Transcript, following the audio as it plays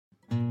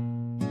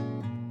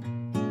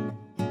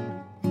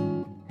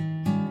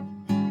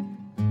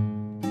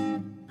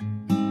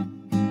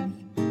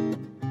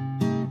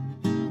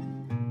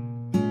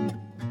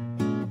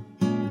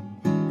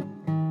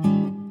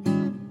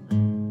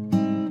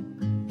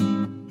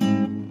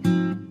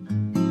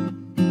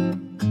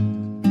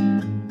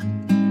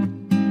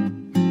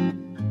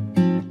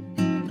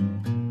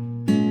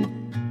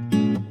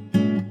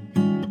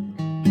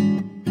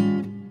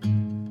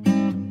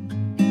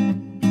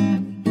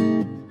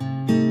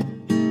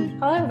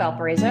Hello,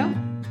 Valparaiso.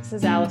 This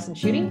is Allison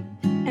Schutte.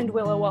 And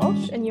Willow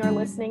Walsh, and you're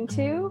listening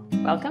to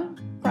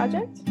Welcome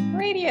Project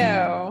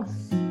Radio.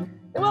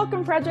 The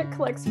Welcome Project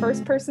collects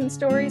first-person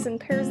stories and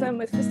pairs them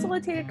with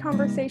facilitated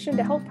conversation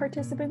to help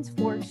participants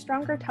forge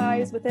stronger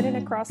ties within and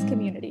across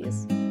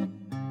communities.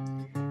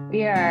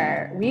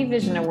 We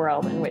vision a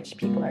world in which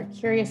people are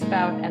curious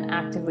about and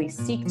actively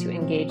seek to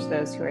engage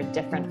those who are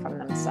different from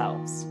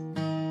themselves.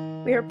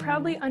 We are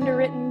proudly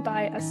underwritten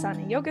by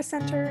Asana Yoga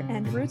Center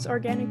and Roots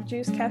Organic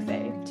Juice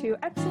Cafe, two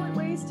excellent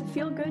ways to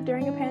feel good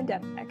during a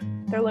pandemic.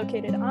 They're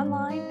located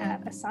online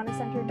at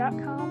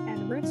asanacenter.com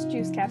and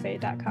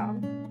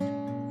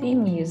rootsjuicecafe.com.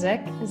 Theme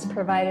music is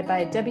provided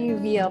by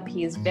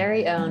WVLP's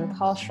very own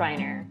Paul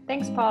Schreiner.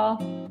 Thanks, Paul.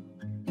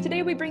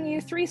 Today we bring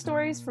you 3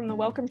 stories from the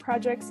Welcome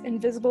Project's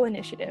Invisible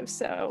Initiative,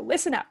 so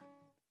listen up.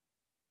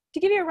 To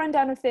give you a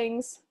rundown of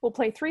things, we'll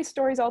play 3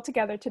 stories all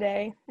together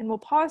today, and we'll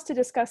pause to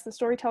discuss the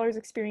storyteller's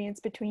experience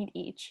between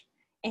each.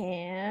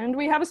 And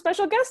we have a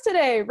special guest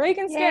today,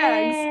 Reagan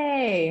Skaggs.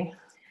 Yay!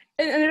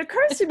 And it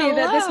occurs to me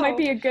that this might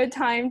be a good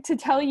time to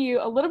tell you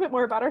a little bit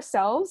more about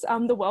ourselves.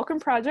 The Welcome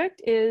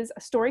Project is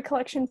a story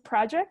collection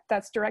project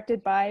that's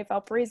directed by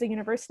Valparaiso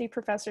University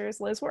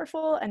professors Liz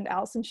Werfel and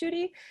Allison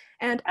Schutte.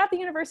 And at the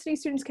university,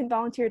 students can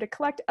volunteer to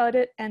collect,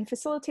 edit, and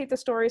facilitate the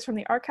stories from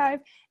the archive.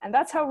 And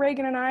that's how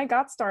Reagan and I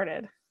got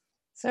started.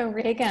 So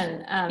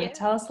Reagan,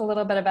 tell us a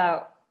little bit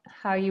about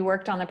how you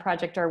worked on the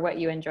project or what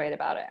you enjoyed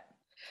about it.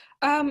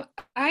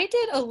 I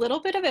did a little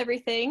bit of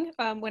everything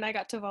when I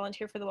got to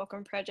volunteer for the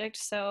Welcome Project.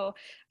 So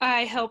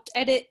I helped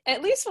edit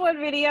at least one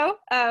video,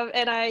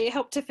 and I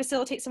helped to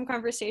facilitate some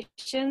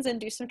conversations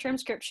and do some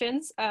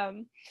transcriptions.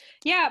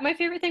 My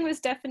favorite thing was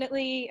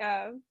definitely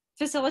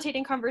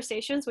facilitating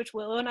conversations, which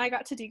Willow and I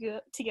got to do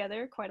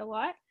together quite a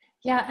lot.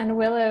 Yeah, and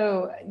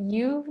Willow,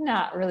 you've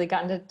not really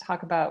gotten to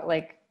talk about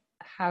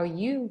how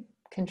you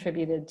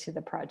contributed to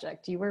the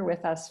project. You were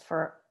with us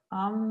for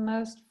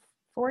almost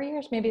 4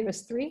 years, maybe it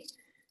was 3?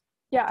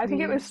 Yeah, I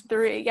think it was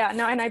 3. Yeah,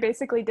 no, and I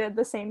basically did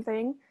the same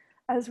thing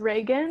as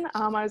Reagan.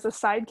 I was a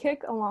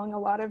sidekick along a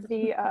lot of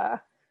the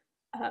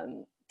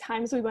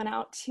times we went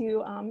out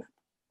to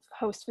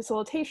host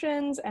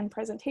facilitations and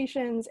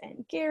presentations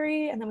and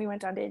Gary, and then we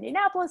went down to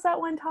Indianapolis at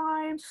one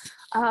time.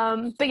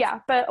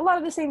 But a lot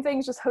of the same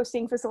things, just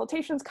hosting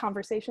facilitations,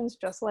 conversations,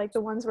 just like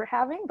the ones we're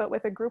having, but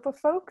with a group of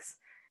folks.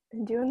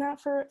 Been doing that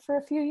for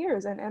a few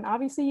years, and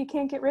obviously you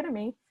can't get rid of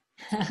me.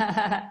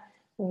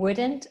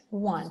 Wouldn't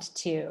want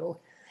to.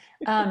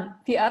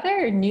 The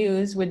other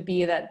news would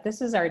be that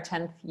this is our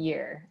 10th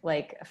year,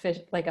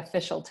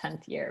 official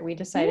 10th year. We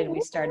decided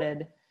we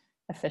started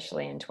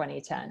officially in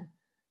 2010.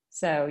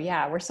 So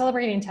yeah, we're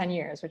celebrating 10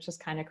 years, which is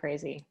kind of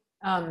crazy.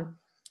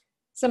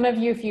 Some of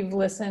you, if you've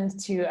listened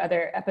to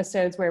other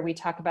episodes where we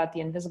talk about the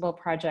Invisible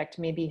Project,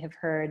 maybe have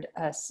heard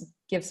us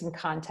give some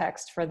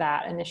context for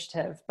that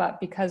initiative. But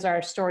because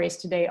our stories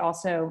today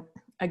also,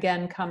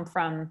 again, come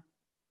from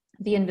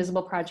the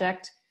Invisible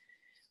Project,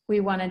 we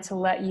wanted to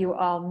let you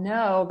all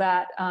know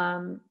that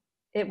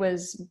it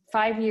was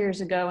 5 years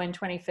ago in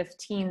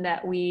 2015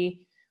 that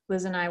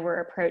Liz and I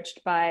were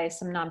approached by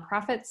some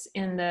nonprofits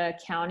in the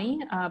county,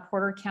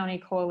 Porter County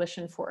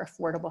Coalition for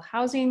Affordable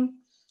Housing,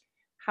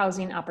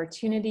 Housing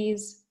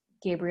Opportunities,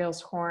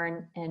 Gabriel's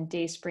Horn, and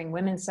Dayspring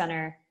Women's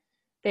Center.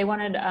 They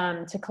wanted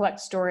to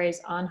collect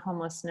stories on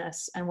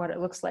homelessness and what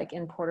it looks like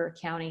in Porter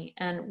County.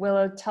 And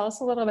Willow, tell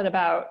us a little bit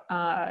about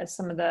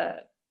some of the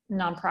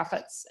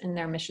nonprofits and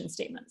their mission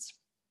statements.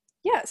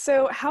 Yeah,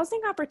 so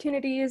Housing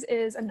Opportunities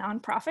is a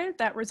nonprofit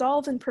that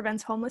resolves and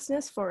prevents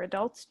homelessness for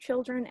adults,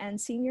 children, and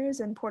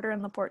seniors in Porter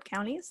and LaPorte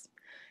counties.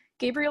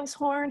 Gabriel's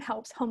Horn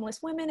helps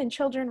homeless women and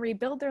children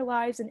rebuild their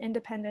lives and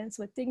independence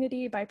with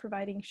dignity by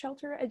providing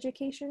shelter,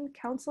 education,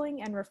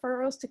 counseling, and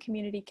referrals to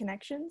community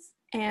connections.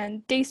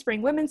 And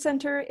Dayspring Women's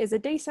Center is a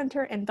day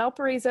center in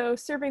Valparaiso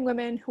serving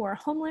women who are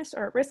homeless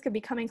or at risk of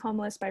becoming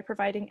homeless by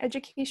providing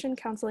education,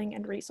 counseling,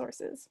 and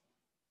resources.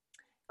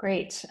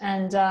 Great.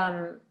 And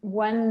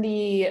when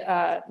the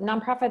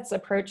nonprofits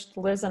approached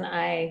Liz and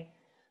I,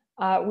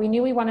 we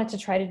knew we wanted to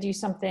try to do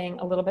something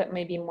a little bit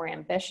maybe more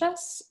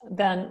ambitious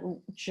than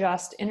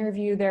just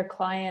interview their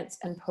clients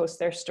and post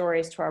their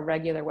stories to our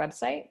regular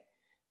website,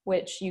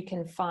 which you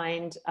can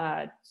find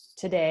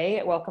today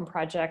at Welcome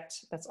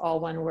Project, that's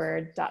all one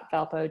word,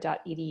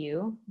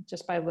 .valpo.edu,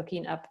 just by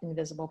looking up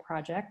Invisible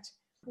Project.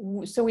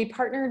 So we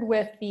partnered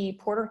with the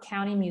Porter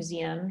County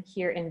Museum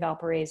here in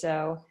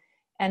Valparaiso,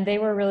 and they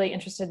were really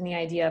interested in the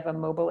idea of a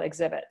mobile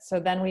exhibit. So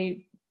then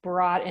we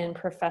brought in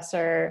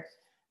Professor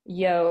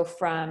Yo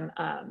from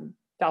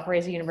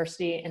Valparaiso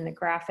University in the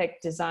graphic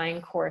design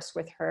course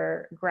with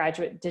her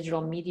graduate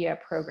digital media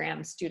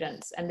program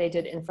students, and they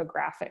did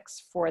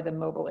infographics for the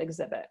mobile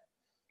exhibit.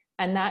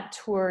 And that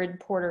toured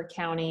Porter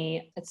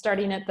County, it's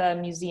starting at the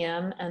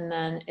museum, and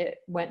then it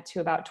went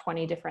to about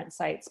 20 different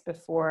sites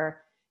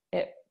before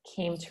it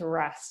came to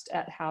rest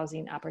at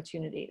Housing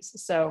Opportunities.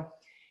 So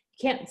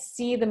you can't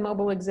see the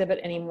mobile exhibit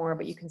anymore,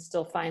 but you can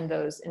still find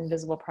those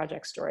Invisible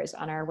Project stories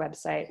on our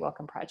website,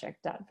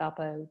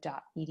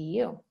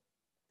 welcomeproject.valpo.edu.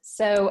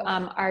 So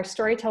our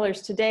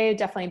storytellers today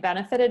definitely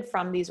benefited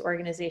from these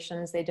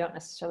organizations. They don't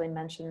necessarily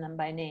mention them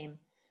by name,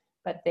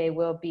 but they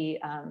will be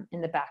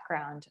in the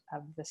background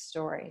of the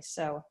story.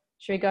 So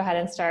should we go ahead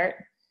and start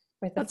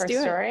with the first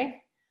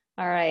story?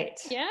 All right.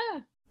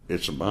 Yeah.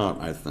 It's about,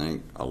 I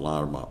think, a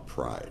lot about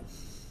pride.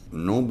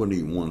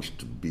 Nobody wants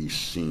to be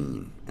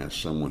seen as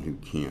someone who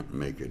can't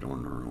make it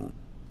on their own.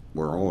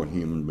 We're all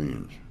human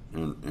beings,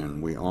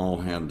 and we all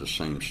have the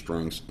same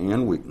strengths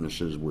and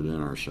weaknesses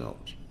within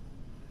ourselves.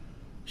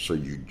 So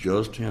you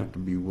just have to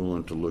be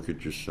willing to look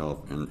at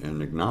yourself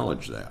and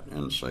acknowledge that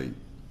and say,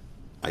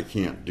 I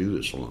can't do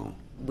this alone.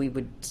 We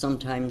would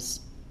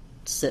sometimes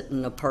sit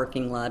in a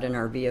parking lot in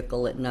our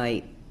vehicle at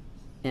night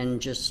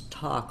and just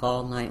talk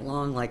all night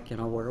long, like,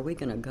 where are we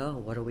going to go?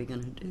 What are we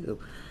going to do?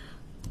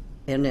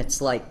 And it's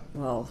like,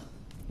 well,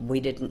 we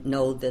didn't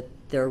know that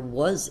there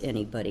was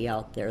anybody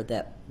out there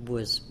that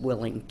was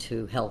willing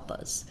to help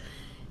us.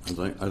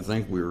 I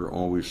think we were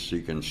always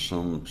seeking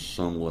some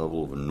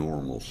level of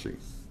normalcy.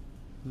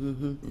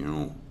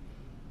 Mm-hmm.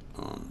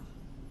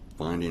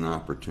 Finding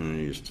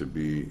opportunities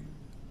to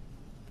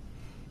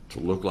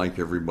look like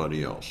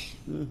everybody else.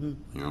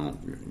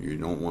 Mm-hmm. You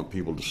don't want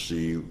people to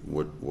see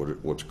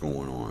what's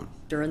going on.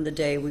 During the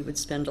day, we would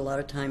spend a lot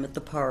of time at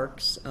the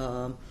parks.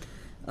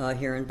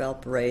 Here in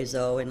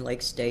Valparaiso and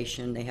Lake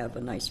Station, they have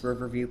a nice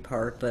Riverview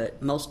Park,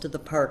 but most of the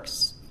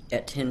parks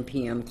at 10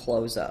 p.m.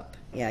 close up.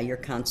 Yeah, you're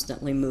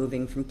constantly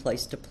moving from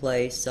place to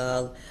place.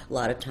 A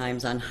lot of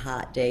times on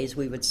hot days,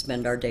 we would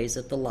spend our days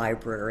at the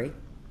library.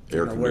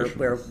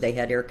 Where they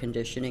had air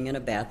conditioning and a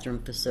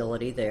bathroom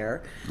facility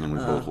there. And we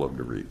both loved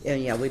to read.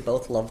 And yeah, we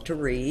both loved to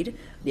read.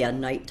 Yeah,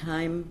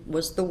 nighttime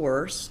was the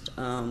worst.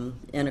 And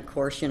of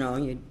course,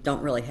 you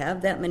don't really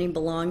have that many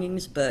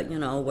belongings, but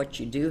what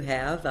you do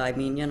have,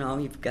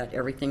 you've got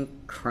everything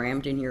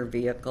crammed in your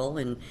vehicle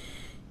and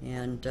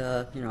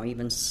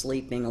even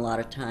sleeping a lot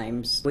of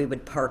times. We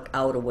would park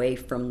out away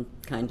from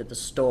kind of the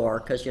store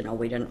because,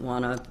 we didn't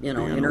want to,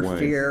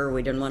 interfere.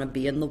 We didn't want to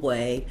be in the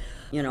way,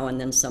 and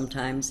then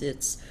sometimes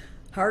it's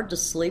hard to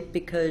sleep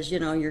because,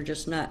 you're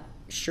just not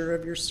sure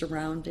of your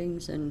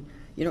surroundings and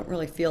you don't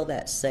really feel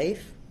that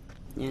safe.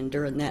 And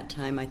during that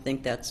time, I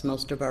think that's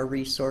most of our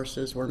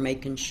resources. We're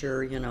making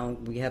sure,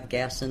 we have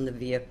gas in the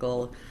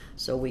vehicle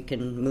so we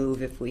can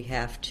move if we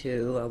have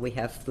to. We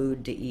have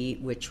food to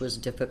eat, which was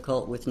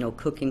difficult with no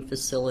cooking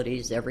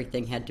facilities.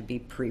 Everything had to be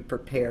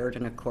pre-prepared,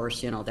 and of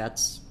course,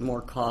 that's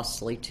more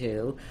costly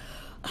too.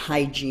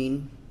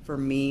 Hygiene, for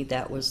me,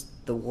 that was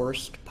the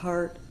worst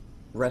part.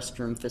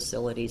 Restroom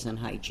facilities and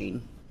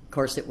hygiene. Of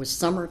course, it was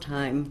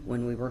summertime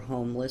when we were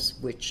homeless,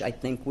 which I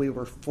think we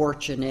were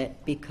fortunate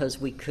because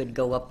we could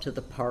go up to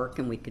the park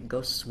and we could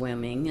go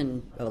swimming,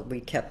 and we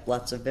kept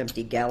lots of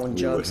empty gallon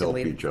jugs and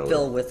we'd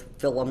fill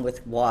them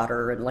with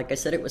water. And like I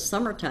said, it was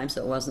summertime,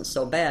 so it wasn't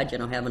so bad,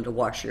 having to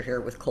wash your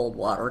hair with cold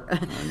water.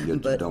 You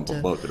get to dump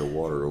a bucket of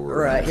water over.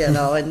 Right,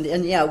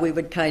 and yeah, we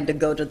would kind of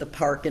go to the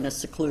park in a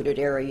secluded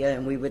area,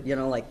 and we would,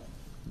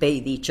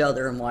 bathe each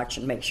other and watch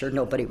and make sure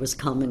nobody was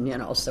coming,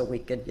 so we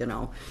could,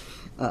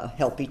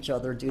 help each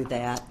other do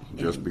that.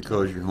 Just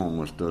because you're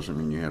homeless doesn't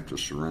mean you have to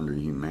surrender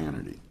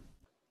humanity.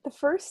 The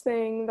first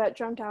thing that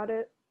jumped out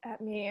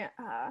at me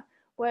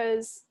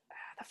was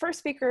the first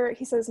speaker.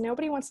 He says,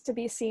 nobody wants to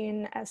be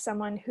seen as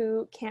someone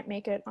who can't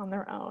make it on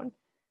their own.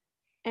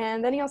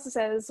 And then he also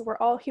says, we're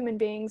all human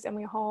beings and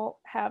we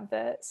all have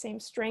the same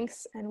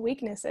strengths and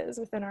weaknesses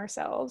within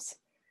ourselves.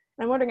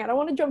 And I'm wondering, I don't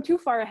want to jump too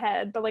far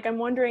ahead, but I'm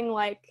wondering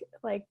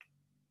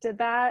did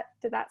that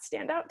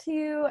stand out to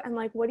you? And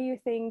what do you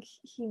think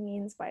he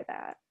means by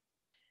that?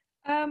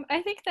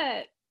 I think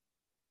that,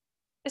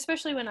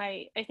 especially when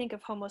I think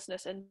of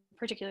homelessness and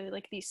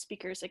particularly these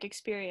speakers,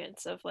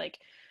 experience of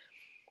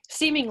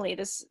seemingly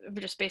this,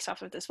 just based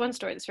off of this one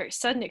story, this very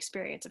sudden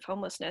experience of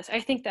homelessness, I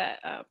think that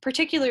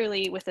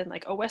particularly within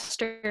a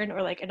Western or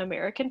an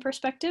American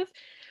perspective,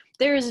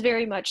 there is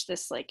very much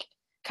this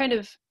kind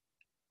of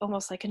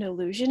almost an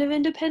illusion of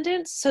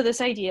independence. So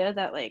this idea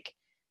that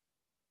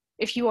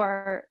if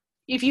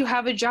you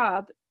have a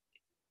job,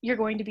 you're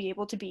going to be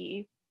able to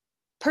be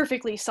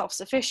perfectly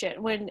self-sufficient,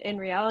 when in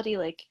reality,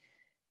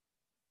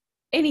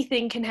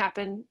 anything can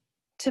happen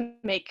to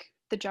make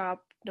the job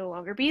no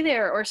longer be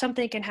there, or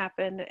something can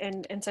happen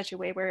in such a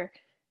way where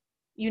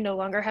you no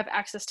longer have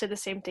access to the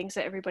same things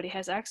that everybody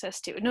has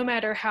access to, no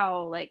matter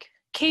how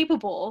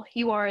capable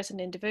you are as an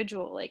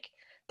individual.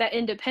 That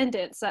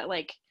independence, that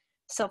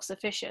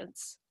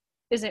self-sufficiency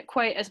isn't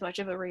quite as much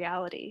of a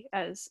reality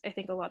as I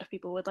think a lot of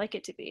people would like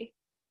it to be.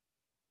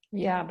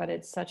 Yeah, but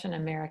it's such an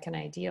American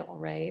ideal,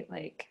 right?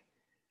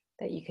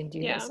 That you can do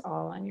this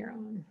all on your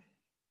own.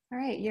 All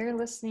right, you're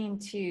listening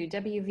to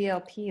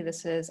WVLP.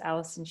 This is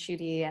Allison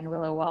Schutte and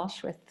Willow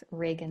Walsh with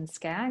Reagan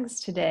Skaggs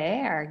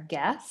today, our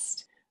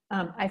guest.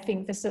 I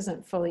think this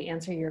doesn't fully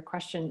answer your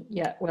question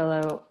yet,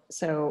 Willow,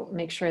 so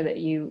make sure that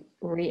you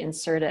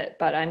reinsert it.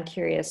 But I'm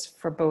curious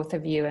for both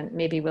of you, and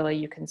maybe Willow,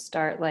 you can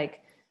start.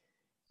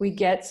 We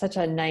get such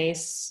a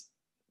nice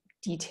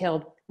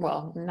detailed,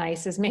 well,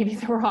 nice is maybe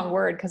the wrong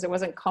word because it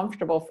wasn't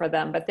comfortable for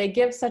them, but they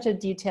give such a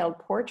detailed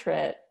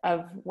portrait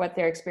of what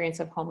their experience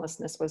of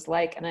homelessness was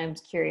like. And I'm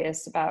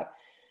curious about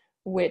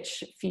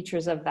which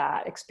features of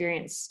that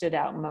experience stood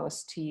out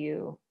most to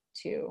you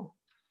too.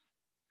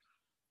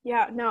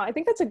 Yeah, no, I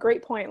think that's a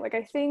great point. Like,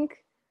 I think,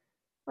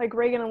 like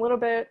Reagan, a little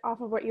bit off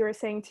of what you were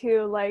saying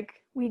too, like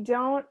we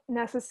don't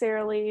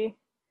necessarily,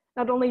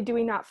 not only do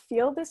we not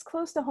feel this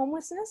close to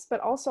homelessness, but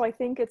also I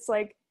think it's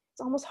like, it's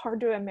almost hard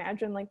to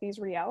imagine like these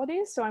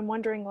realities. So I'm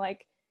wondering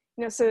like,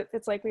 you know, so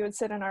it's like we would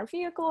sit in our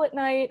vehicle at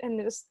night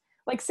and just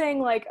like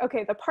saying like,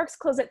 okay, the parks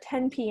close at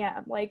 10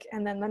 p.m. like,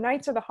 and then the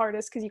nights are the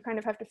hardest because you kind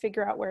of have to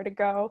figure out where to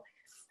go.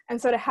 And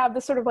so to have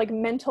this sort of like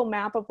mental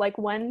map of like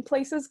when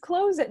places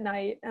close at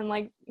night and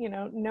like, you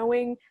know,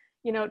 knowing,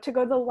 you know, to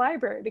go to the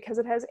library because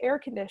it has air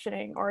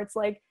conditioning, or it's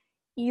like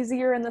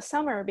easier in the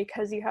summer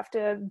because you have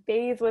to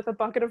bathe with a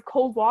bucket of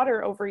cold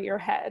water over your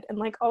head, and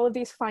like all of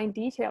these fine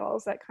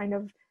details that kind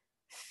of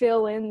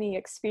fill in the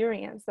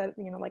experience that,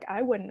 you know, like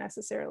I wouldn't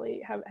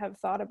necessarily have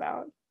thought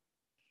about.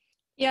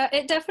 Yeah,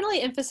 it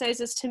definitely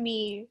emphasizes to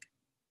me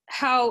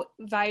how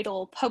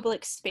vital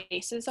public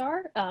spaces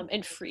are,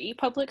 and free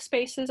public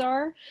spaces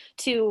are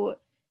to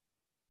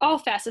all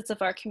facets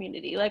of our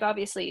community. Like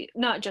obviously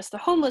not just the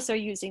homeless are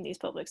using these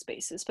public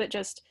spaces, but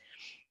just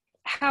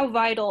how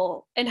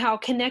vital and how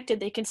connected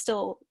they can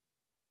still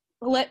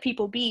let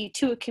people be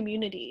to a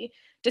community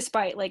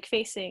despite like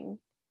facing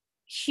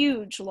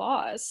huge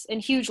loss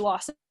and huge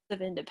loss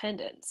of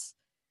independence.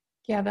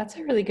 Yeah, that's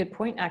a really good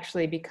point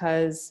actually,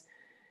 because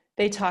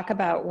they talk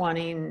about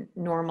wanting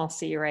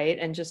normalcy, right?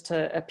 And just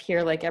to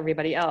appear like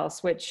everybody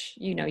else, which,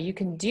 you know, you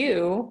can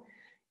do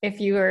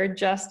if you are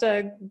just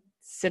a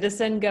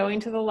citizen going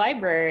to the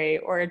library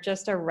or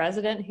just a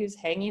resident who's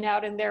hanging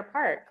out in their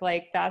park.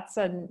 Like that's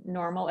a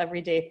normal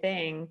everyday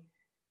thing.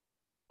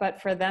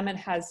 But for them, it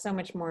has so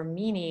much more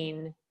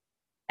meaning.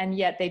 And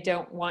yet they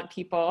don't want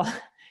people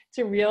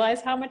to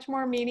realize how much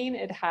more meaning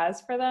it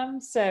has for them,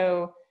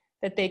 so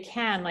that they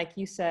can, like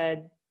you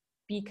said,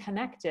 be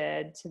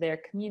connected to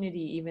their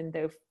community, even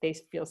though they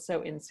feel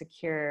so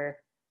insecure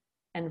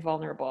and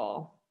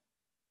vulnerable.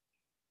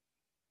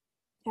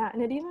 Yeah,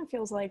 and it even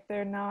feels like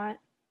they're not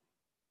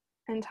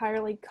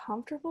entirely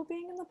comfortable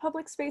being in the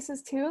public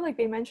spaces too. Like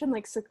they mentioned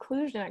like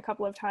seclusion a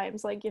couple of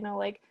times, like, you know,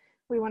 like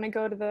we want to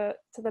go to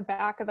the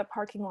back of the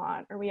parking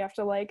lot, or we have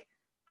to like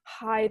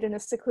hide in a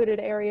secluded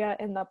area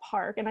in the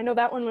park. And I know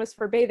that one was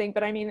for bathing,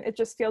 but I mean, it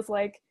just feels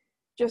like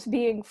just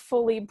being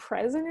fully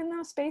present in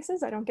those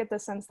spaces, I don't get the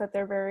sense that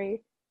they're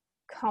very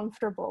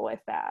comfortable with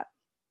that.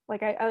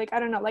 Like I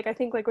don't know, like I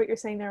think like what you're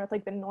saying there with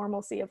like the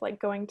normalcy of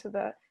like going to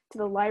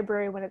the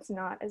library when it's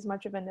not as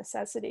much of a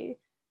necessity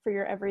for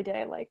your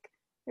everyday, like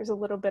there's a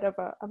little bit of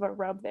a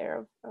rub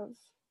there of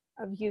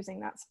using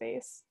that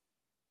space.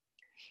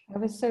 I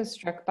was so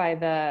struck by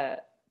the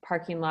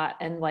parking lot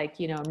and like,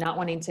 you know, not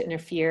wanting to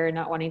interfere,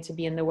 not wanting to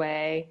be in the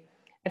way.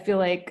 I feel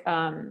like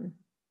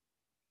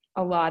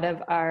a lot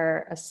of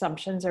our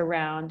assumptions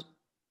around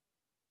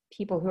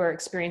people who are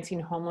experiencing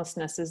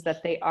homelessness is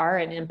that they are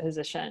an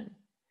imposition.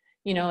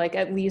 You know, like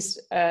at least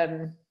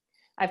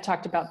I've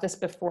talked about this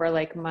before,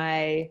 like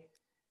my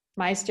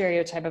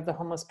stereotype of the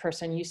homeless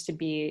person used to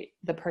be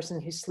the person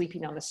who's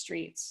sleeping on the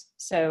streets.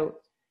 So,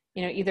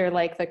 you know, either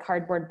like the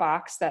cardboard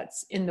box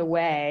that's in the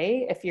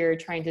way if you're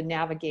trying to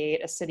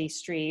navigate a city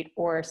street,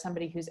 or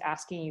somebody who's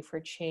asking you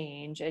for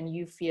change and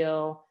you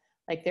feel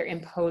like they're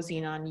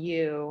imposing on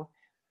you.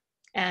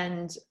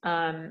 And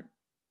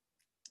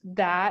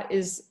that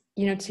is,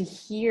 you know, to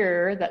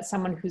hear that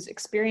someone who's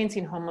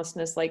experiencing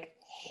homelessness like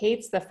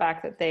hates the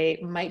fact that they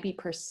might be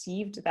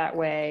perceived that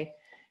way,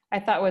 I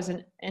thought was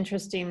an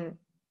interesting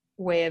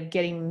way of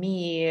getting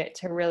me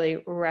to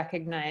really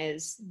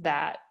recognize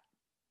that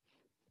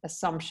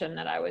assumption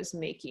that I was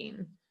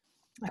making.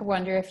 I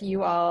wonder if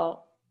you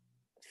all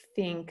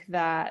think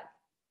that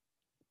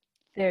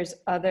there's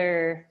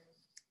other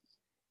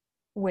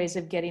ways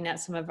of getting at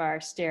some of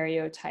our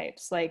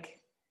stereotypes. Like,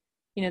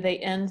 you know, they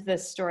end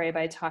this story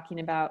by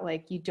talking about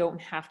like, you don't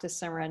have to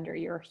surrender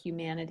your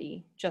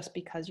humanity just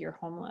because you're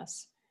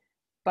homeless.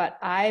 But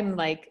I'm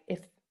like,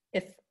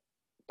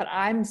 but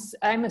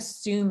I'm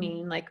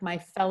assuming like my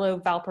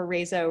fellow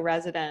Valparaiso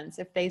residents,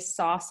 if they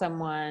saw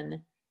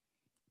someone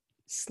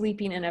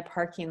sleeping in a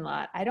parking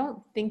lot, I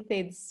don't think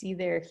they'd see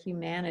their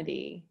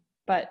humanity.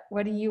 But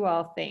what do you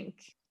all think?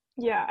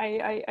 Yeah,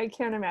 I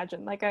can't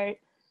imagine. Like I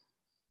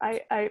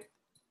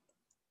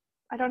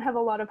don't have a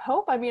lot of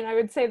hope. I mean, I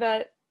would say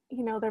that,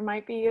 you know, there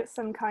might be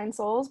some kind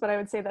souls, but I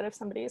would say that if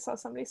somebody saw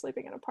somebody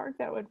sleeping in a park,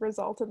 that would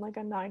result in like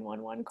a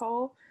 911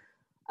 call.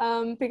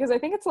 Because I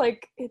think it's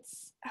like, I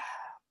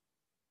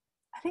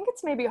think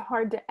it's maybe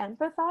hard to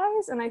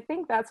empathize. And I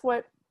think that's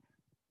what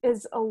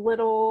is a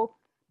little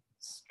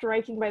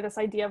striking by this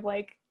idea of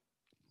like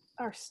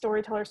our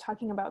storytellers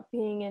talking about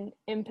being an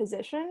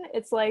imposition.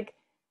 It's like,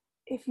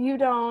 if you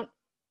don't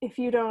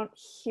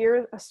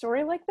hear a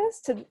story like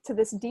this to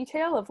this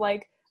detail of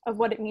like, of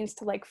what it means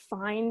to like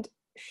find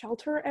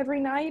shelter every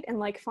night and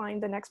like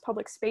find the next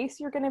public space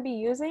you're going to be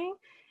using,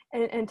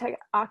 and to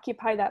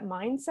occupy that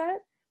mindset,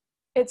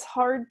 it's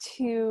hard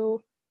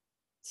to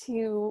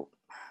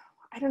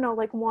I don't know,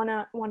 like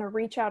wanna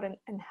reach out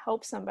and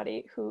help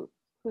somebody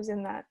who's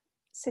in that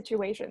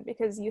situation,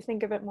 because you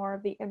think of it more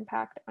of the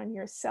impact on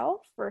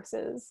yourself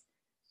versus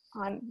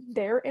on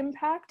their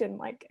impact and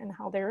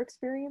how they're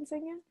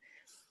experiencing it.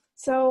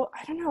 So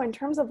I don't know, in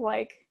terms of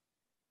like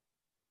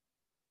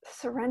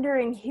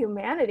surrendering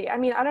humanity, I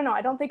mean, I don't know,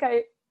 I don't think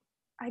I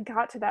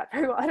got to that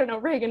very well. I don't know,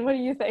 Reagan, what do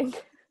you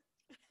think?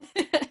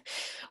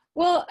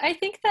 Well, I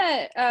think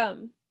that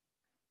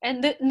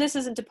and this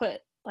isn't to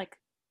put like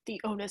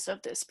the onus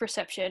of this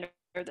perception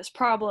or this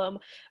problem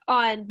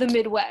on the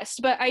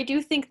Midwest, but I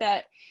do think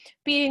that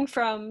being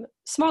from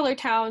smaller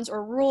towns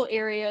or rural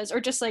areas, or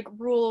just like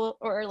rural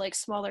or like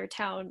smaller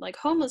town like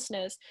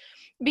homelessness,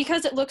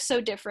 because it looks so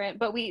different,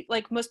 but we,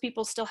 like most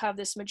people, still have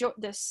this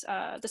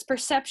this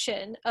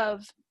perception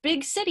of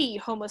big city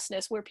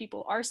homelessness where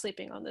people are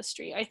sleeping on the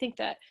street. I think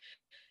that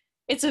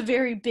it's a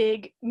very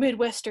big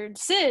Midwestern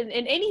sin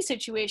in any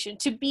situation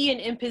to be an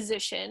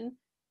imposition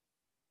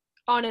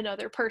on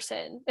another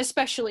person,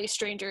 especially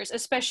strangers,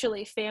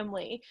 especially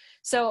family.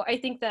 So I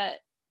think that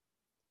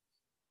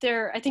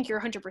I think you're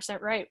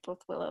 100% right, both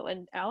Willow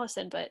and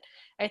Allison, but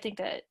I think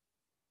that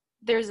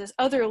there's this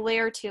other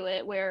layer to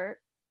it where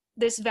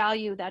this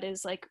value that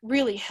is like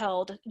really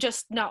held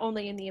just not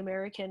only in the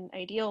American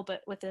ideal,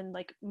 but within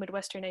like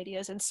Midwestern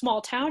ideas and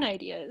small town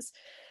ideas,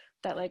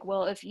 that like,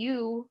 well, if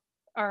you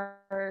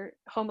are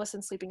homeless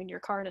and sleeping in your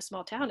car in a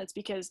small town,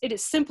 it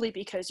is simply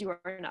because you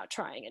are not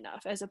trying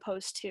enough, as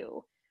opposed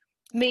to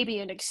maybe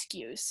an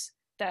excuse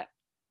that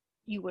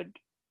you would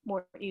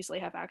more easily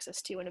have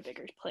access to in a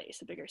bigger place,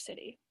 a bigger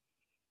city.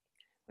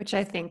 Which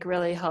I think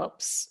really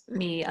helps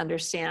me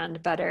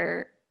understand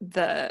better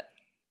the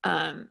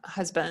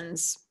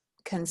husband's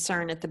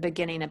concern at the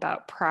beginning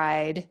about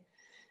pride,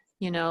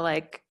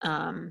 like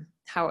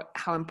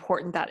how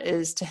important that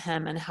is to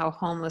him, and how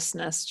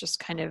homelessness just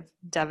kind of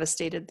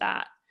devastated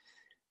that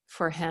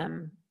for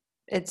him.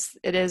 It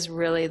is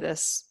really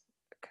this,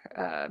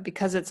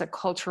 because it's a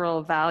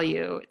cultural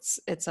value,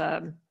 it's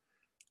a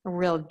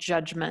real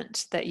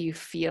judgment that you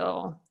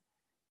feel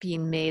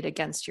being made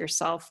against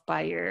yourself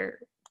by your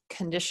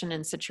condition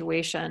and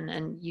situation,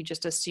 and you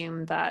just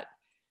assume that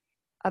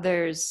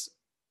others,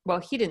 well,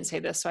 he didn't say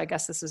this, so I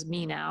guess this is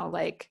me now,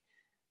 like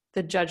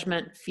the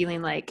judgment,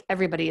 feeling like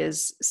everybody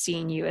is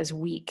seeing you as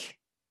weak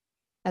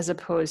as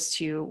opposed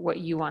to what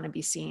you want to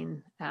be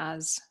seen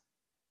as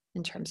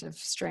in terms of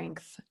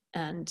strength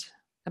and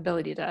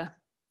ability to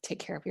take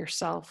care of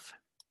yourself.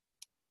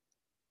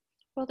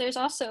 Well, there's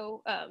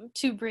also,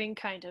 to bring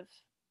kind of,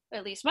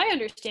 at least my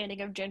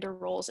understanding of gender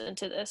roles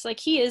into this, like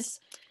he is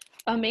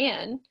a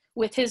man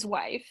with his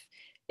wife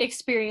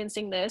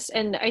experiencing this,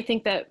 and I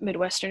think that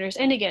Midwesterners,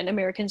 and again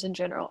Americans in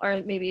general,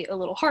 are maybe a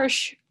little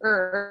harsher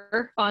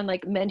on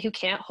like men who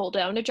can't hold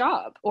down a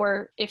job,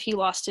 or if he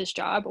lost his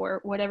job, or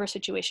whatever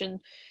situation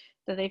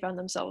that they found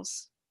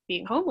themselves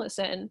being homeless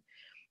in.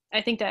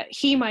 I think that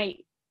he might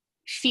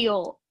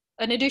feel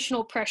an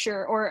additional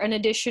pressure or an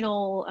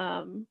additional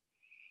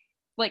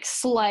like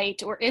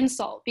slight or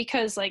insult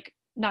because like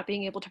not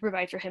being able to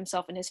provide for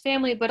himself and his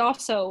family, but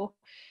also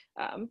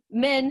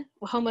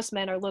homeless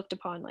men are looked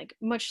upon like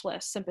much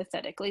less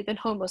sympathetically than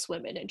homeless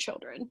women and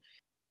children.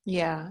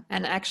 Yeah,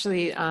 and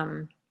actually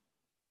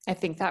I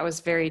think that was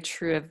very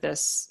true of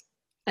this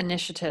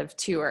initiative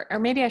too, or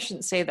maybe I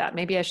shouldn't say that,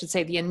 maybe I should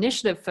say the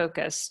initiative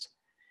focused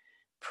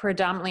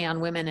predominantly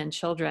on women and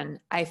children,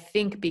 I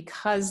think,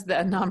 because the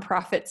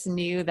nonprofits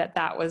knew that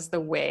that was the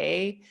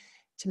way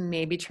to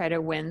maybe try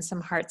to win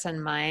some hearts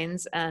and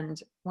minds.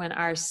 And when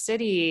our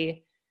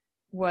city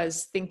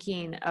was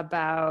thinking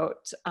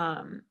about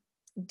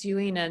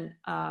doing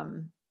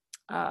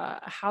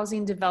a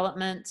housing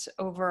development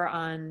over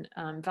on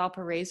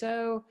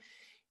Valparaiso,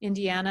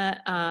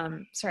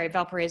 Indiana,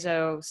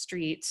 Valparaiso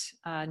Street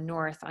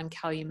north on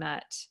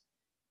Calumet,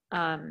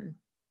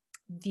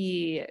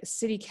 the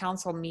city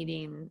council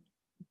meeting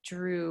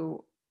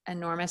drew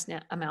enormous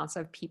amounts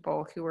of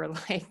people who were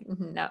like,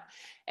 no.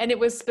 And it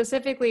was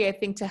specifically, I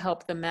think, to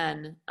help the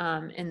men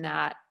in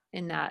that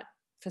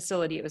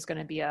facility. It was going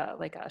to be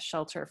like a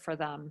shelter for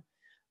them,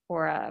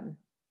 or a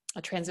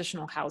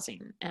transitional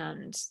housing.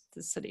 And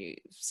the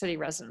city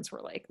residents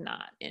were like,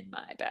 not in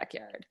my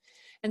backyard.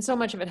 And so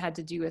much of it had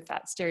to do with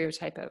that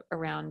stereotype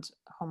around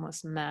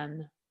homeless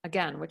men,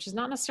 again, which is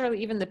not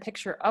necessarily even the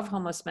picture of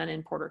homeless men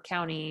in Porter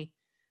County,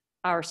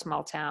 our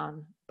small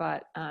town,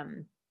 but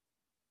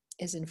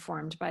is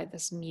informed by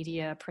this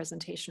media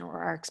presentation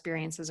or our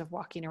experiences of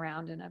walking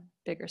around in a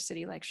bigger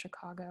city like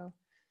Chicago.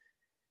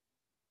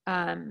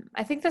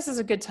 I think this is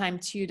a good time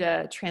too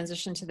to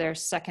transition to their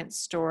second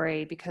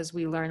story, because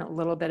we learn a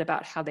little bit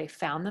about how they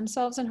found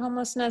themselves in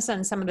homelessness,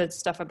 and some of the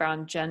stuff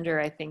around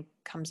gender I think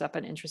comes up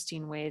in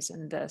interesting ways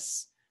in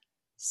this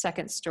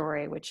second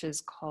story, which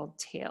is called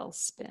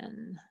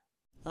Tailspin.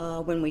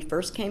 When we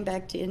first came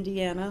back to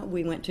Indiana,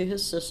 we went to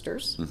his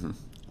sister's,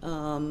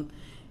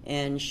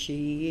 and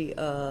she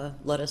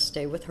let us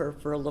stay with her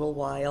for a little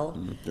while.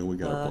 Then we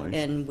got a place.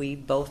 And we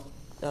both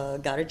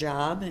got a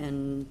job,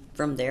 and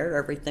from there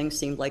everything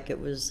seemed like it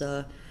was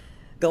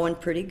going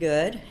pretty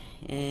good.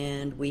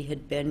 And we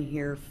had been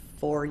here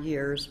 4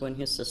 years when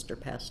his sister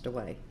passed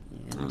away.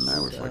 And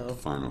that was like the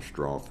final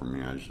straw for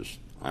me.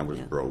 I was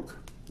broke.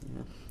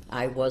 Yeah.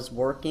 I was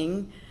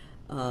working.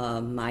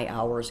 My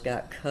hours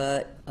got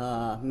cut.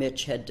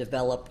 Mitch had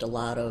developed a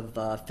lot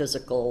of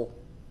physical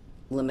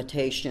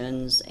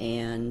limitations,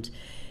 and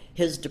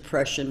his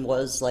depression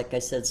was, like I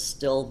said,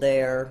 still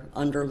there,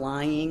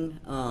 underlying,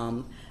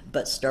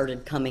 but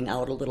started coming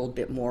out a little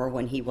bit more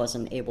when he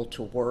wasn't able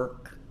to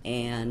work,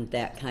 and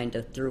that kind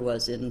of threw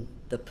us in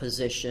the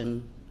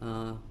position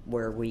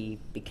where we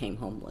became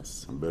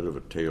homeless. A bit of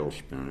a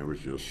tailspin. It was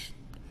just,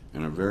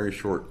 in a very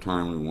short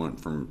time, we went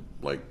from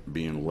like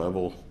being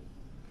level,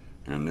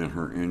 and then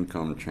her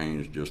income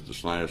changed just the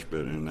slightest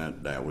bit, and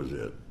that was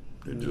it.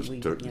 It just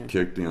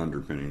kicked the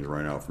underpinnings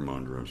right out from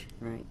under us.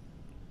 Right.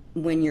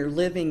 When you're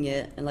living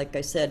it, and like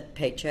I said,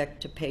 paycheck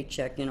to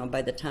paycheck,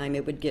 by the time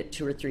it would get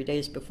 2 or 3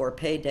 days before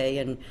payday,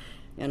 and,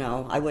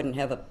 I wouldn't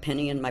have a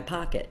penny in my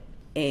pocket.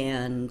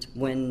 And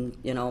when,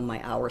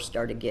 my hours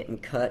started getting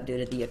cut due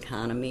to the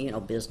economy,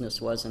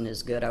 business wasn't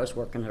as good. I was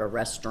working at a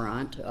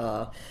restaurant,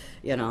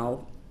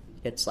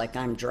 it's like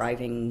I'm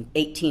driving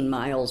 18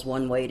 miles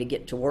one way to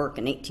get to work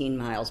and 18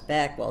 miles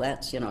back. Well,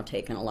 that's,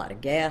 taking a lot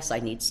of gas. I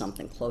need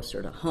something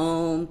closer to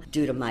home.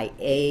 Due to my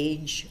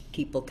age,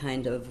 people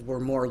kind of were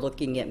more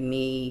looking at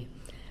me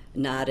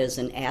not as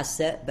an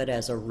asset, but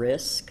as a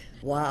risk.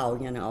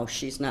 Wow,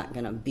 she's not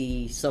going to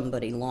be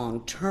somebody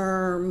long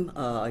term.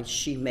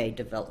 She may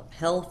develop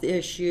health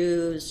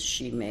issues.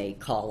 She may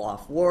call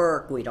off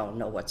work. We don't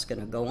know what's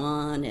going to go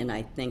on. And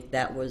I think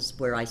that was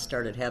where I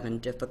started having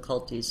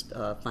difficulties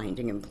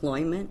finding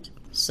employment.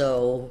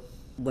 So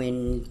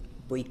when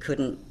we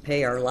couldn't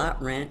pay our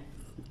lot rent,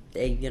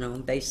 they,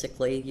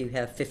 basically you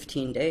have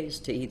 15 days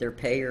to either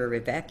pay or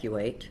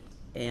evacuate,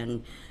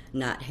 and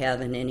not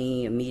having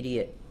any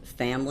immediate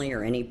family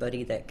or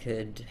anybody that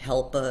could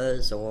help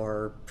us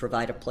or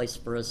provide a place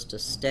for us to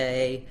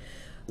stay.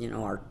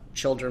 Our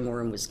children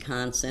were in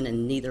Wisconsin,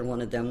 and neither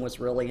one of them was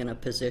really in a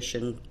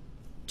position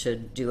to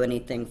do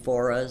anything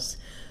for us.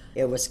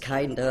 It was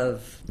kind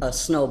of a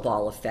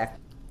snowball effect.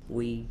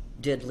 We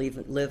did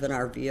live in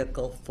our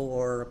vehicle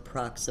for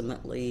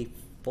approximately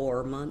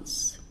 4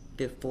 months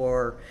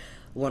before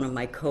one of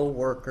my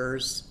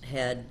co-workers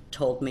had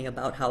told me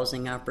about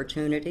housing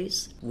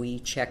opportunities. We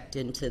checked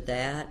into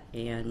that,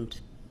 and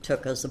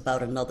took us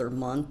about another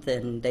month,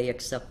 and they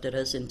accepted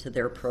us into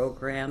their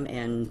program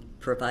and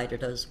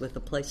provided us with a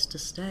place to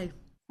stay.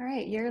 All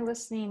right, you're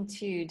listening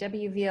to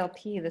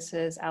WVLP. This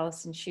is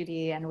Allison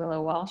Schutte and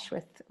Willow Walsh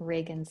with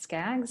Reagan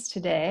Skaggs.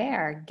 Today,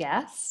 our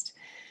guest,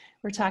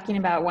 we're talking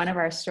about one of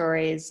our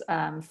stories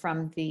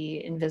from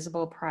the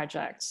Invisible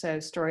Project. So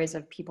stories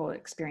of people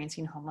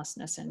experiencing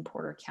homelessness in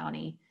Porter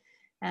County.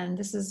 And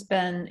this has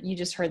been, you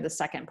just heard the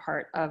second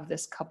part of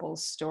this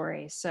couple's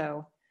story.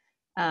 So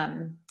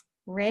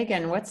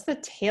Reagan, what's the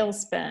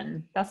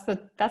tailspin? That's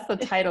the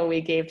title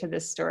we gave to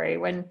this story.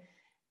 When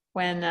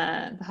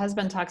the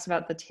husband talks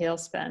about the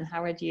tailspin,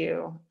 how would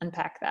you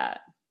unpack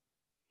that?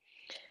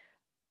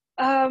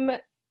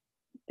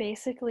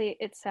 Basically,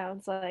 it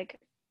sounds like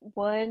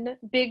one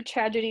big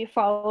tragedy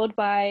followed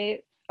by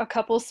a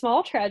couple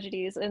small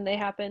tragedies, and they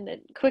happened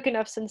in quick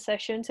enough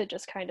succession to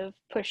just kind of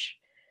push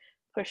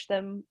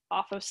them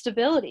off of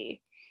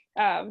stability.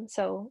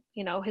 So,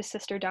 his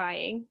sister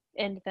dying,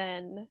 and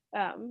then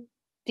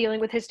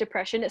dealing with his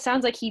depression. It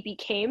sounds like he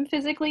became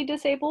physically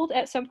disabled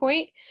at some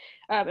point,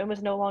 and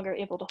was no longer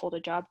able to hold a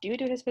job due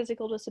to his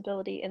physical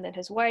disability. And then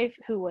his wife,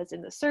 who was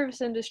in the service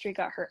industry,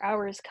 got her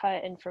hours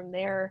cut, and from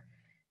there,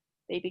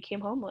 they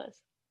became homeless.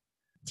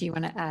 Do you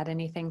want to add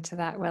anything to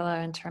that, Willow,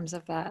 in terms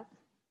of that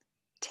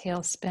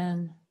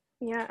tailspin?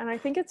 Yeah, and I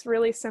think it's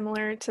really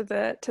similar to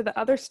the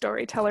other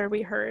storyteller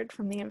we heard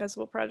from the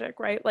Invisible Project,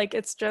 right? Like,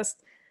 it's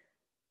just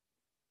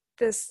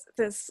this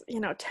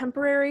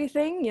temporary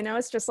thing,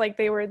 it's just like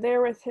they were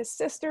there with his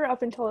sister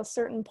up until a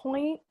certain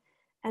point,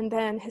 and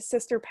then his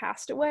sister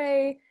passed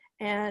away,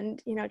 and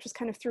just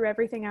kind of threw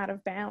everything out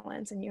of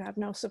balance, and you have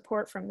no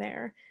support from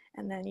there.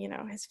 And then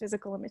his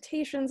physical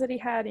limitations that he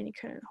had, and he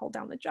couldn't hold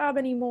down the job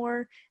anymore,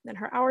 and then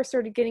her hours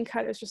started getting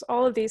cut. It was just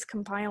all of these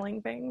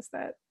compiling things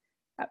that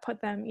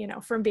put them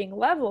from being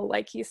level,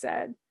 like he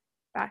said,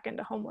 back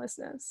into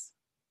homelessness.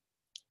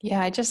 Yeah,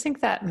 I just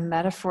think that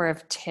metaphor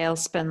of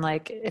tailspin,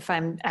 like if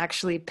I'm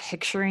actually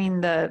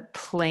picturing the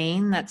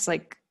plane that's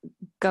like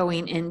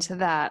going into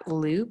that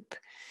loop,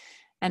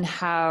 and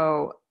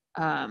how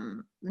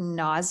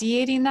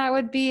nauseating that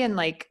would be, and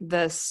like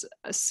this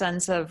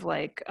sense of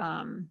like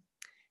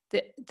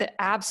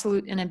the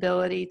absolute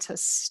inability to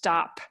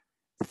stop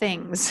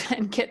things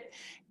and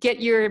get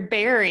your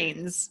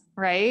bearings,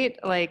 right?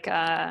 Like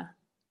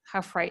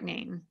how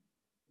frightening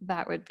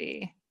that would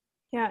be.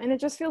 Yeah, and it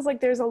just feels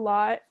like there's a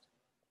lot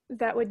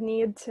that would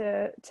need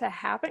to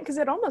happen, because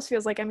it almost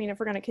feels like, if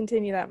we're going to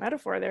continue that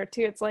metaphor there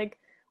too, it's like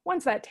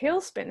once that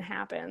tailspin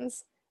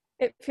happens,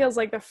 it feels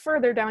like the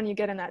further down you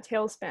get in that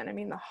tailspin,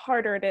 the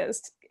harder it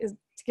is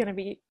going to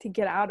be to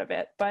get out of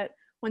it. But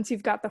once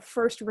you've got the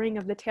first ring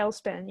of the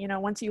tailspin, you know,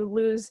 once you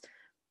lose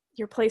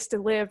your place to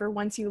live, or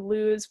once you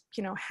lose,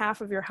 you know,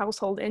 half of your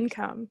household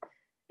income,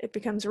 it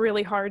becomes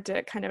really hard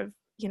to kind of,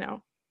 you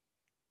know,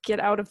 get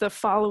out of the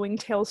following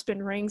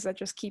tailspin rings that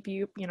just keep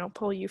you, you know,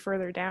 pull you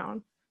further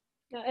down.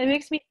 It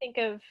makes me think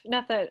of,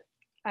 not that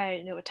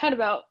I know a ton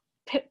about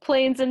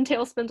planes and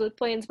tailspins with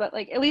planes, but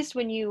like at least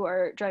when you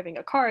are driving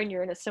a car and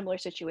you're in a similar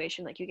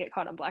situation, like you get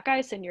caught on black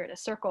ice and you're in a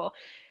circle,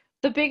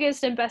 the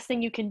biggest and best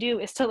thing you can do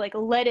is to like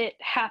let it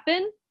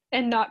happen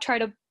and not try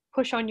to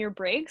push on your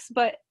brakes.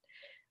 But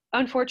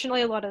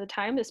unfortunately, a lot of the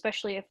time,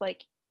 especially if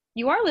like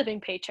you are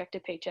living paycheck to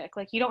paycheck,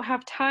 like you don't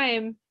have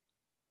time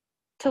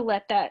to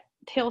let that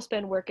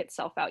tailspin work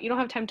itself out. You don't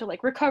have time to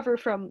like recover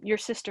from your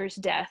sister's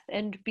death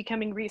and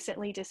becoming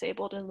recently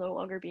disabled and no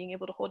longer being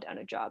able to hold down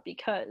a job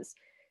because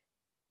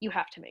you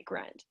have to make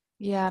rent.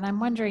 Yeah, and I'm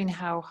wondering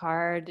how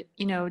hard,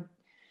 you know,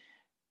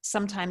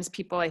 sometimes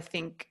people, I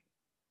think,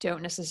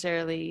 don't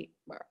necessarily,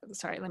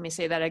 sorry, let me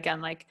say that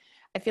again. Like,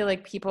 I feel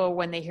like people,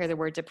 when they hear the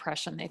word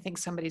depression, they think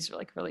somebody's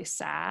like really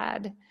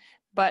sad.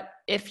 But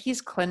if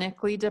he's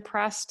clinically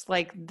depressed,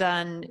 like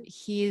then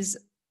he's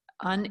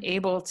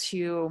unable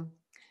to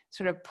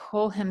sort of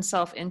pull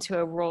himself into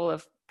a role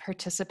of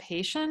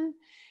participation,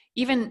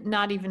 even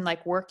not even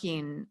like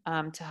working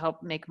to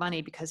help make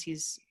money because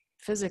he's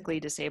physically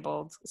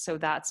disabled. So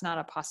that's not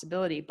a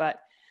possibility. But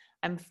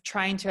I'm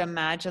trying to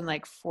imagine,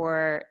 like,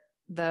 for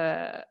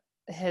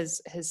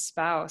his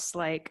spouse,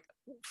 like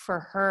for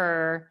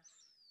her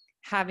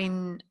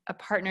having a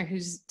partner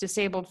who's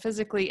disabled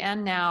physically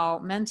and now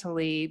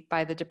mentally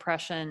by the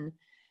depression,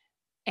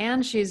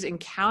 and she's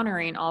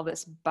encountering all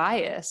this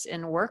bias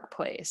in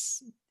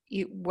workplace,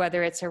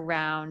 whether it's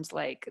around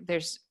like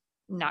there's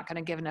not going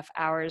to give enough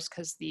hours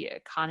because the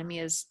economy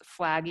is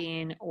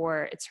flagging,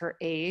 or it's her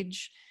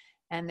age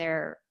and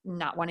they're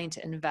not wanting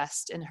to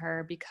invest in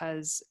her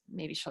because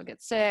maybe she'll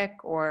get sick,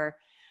 or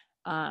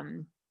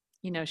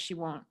you know, she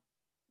won't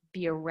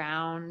be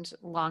around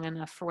long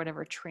enough for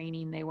whatever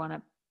training they want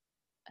to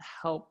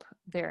help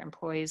their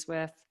employees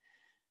with.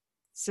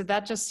 So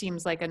that just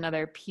seems like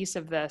another piece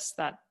of this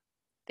that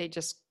they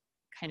just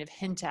kind of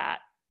hint at,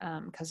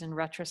 because in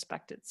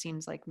retrospect it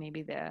seems like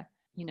maybe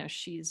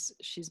she's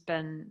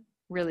been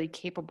really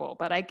capable,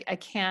 but I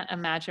can't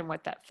imagine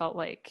what that felt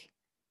like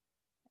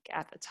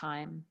at the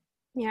time.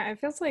 Yeah, it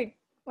feels like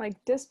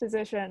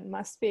disposition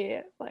must be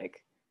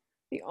like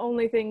the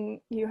only thing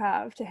you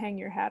have to hang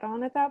your hat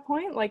on at that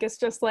point. Like, it's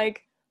just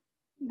like,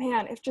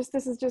 man, if just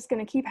this is just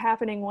going to keep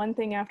happening, one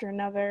thing after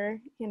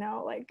another, you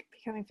know, like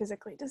becoming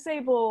physically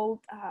disabled,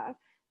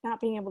 not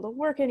being able to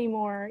work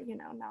anymore, you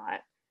know,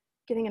 not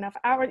getting enough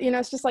hours, you know,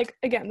 it's just like,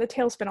 again, the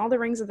tailspin, all the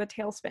rings of the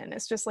tailspin.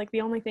 It's just like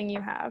the only thing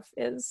you have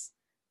is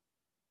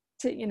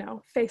to, you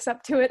know, face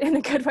up to it in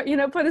a good way, you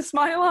know, put a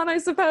smile on, I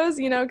suppose,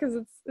 you know, because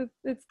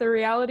it's the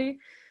reality.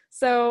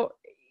 So,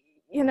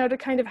 you know, to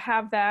kind of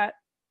have that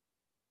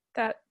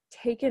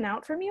taken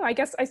out from you,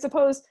 I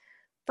suppose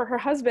for her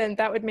husband,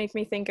 that would make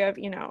me think of,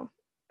 you know,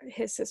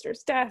 his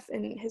sister's death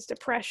and his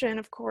depression,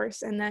 of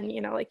course. And then,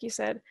 you know, like you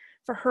said,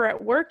 for her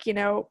at work, you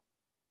know,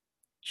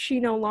 she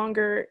no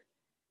longer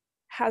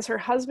has her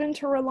husband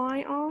to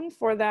rely on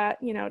for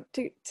that, you know,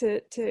 to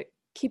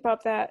keep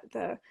up I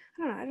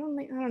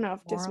don't know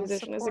if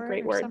disposition is a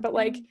great word, but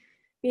like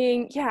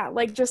being, yeah,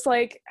 like just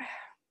like,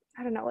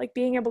 I don't know, like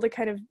being able to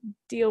kind of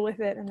deal with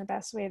it in the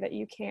best way that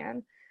you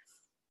can.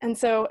 And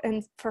so,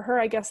 and for her,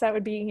 I guess that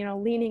would be, you know,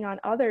 leaning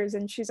on others.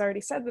 And she's already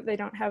said that they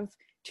don't have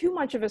too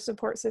much of a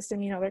support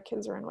system. You know, their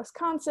kids are in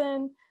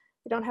Wisconsin.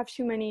 They don't have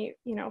too many,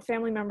 you know,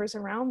 family members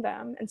around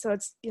them. And so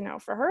it's, you know,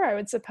 for her, I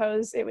would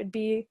suppose it would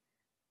be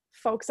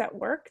folks at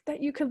work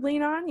that you could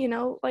lean on, you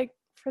know, like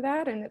for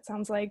that. And it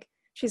sounds like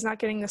she's not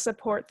getting the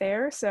support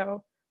there.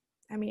 So,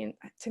 I mean,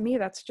 to me,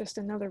 that's just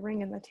another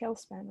ring in the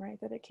tailspin, right?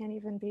 That it can't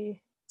even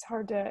be, it's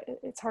hard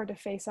to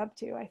face up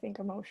to, I think,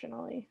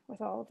 emotionally with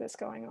all of this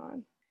going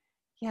on.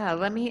 Yeah,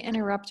 let me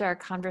interrupt our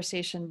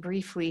conversation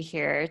briefly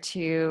here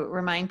to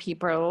remind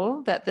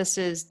people that this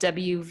is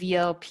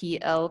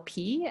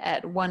WVLP-LP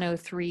at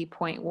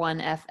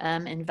 103.1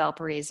 FM in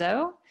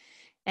Valparaiso.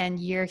 And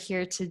you're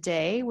here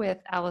today with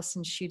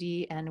Allison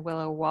Schutte and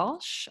Willow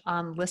Walsh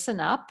on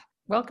Listen Up,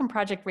 Welcome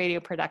Project Radio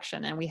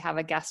production. And we have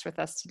a guest with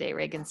us today,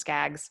 Reagan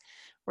Skaggs.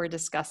 We're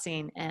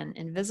discussing an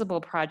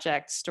Invisible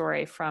Project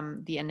story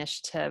from the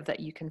initiative that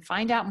you can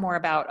find out more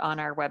about on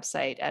our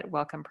website at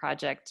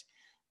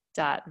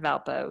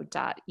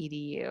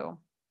welcomeproject.valpo.edu.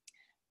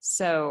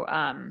 So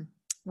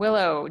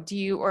Willow, do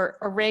you, or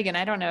Reagan,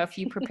 I don't know if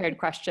you prepared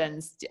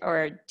questions,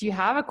 or do you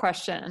have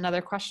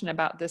another question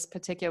about this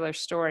particular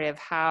story of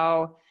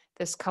how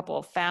this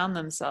couple found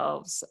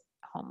themselves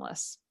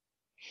homeless?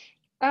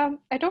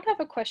 I don't have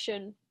a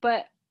question,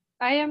 but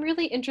I am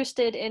really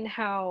interested in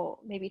how,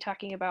 maybe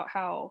talking about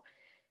how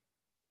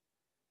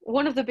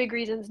one of the big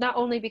reasons, not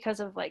only because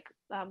of like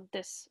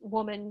this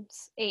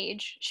woman's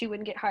age, she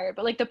wouldn't get hired,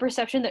 but like the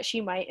perception that she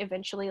might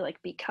eventually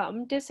like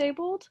become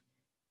disabled.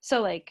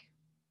 So like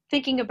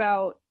thinking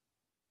about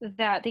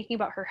that thinking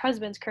about her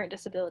husband's current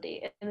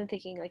disability, and then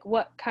thinking like,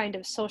 what kind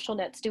of social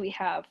nets do we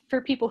have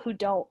for people who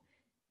don't,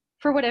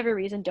 for whatever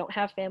reason, don't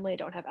have family,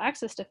 don't have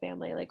access to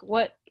family? Like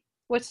what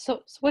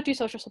do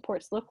social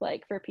supports look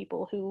like for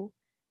people who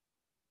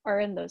are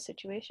in those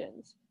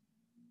situations?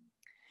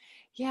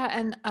 Yeah,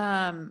 and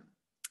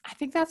I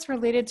think that's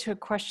related to a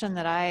question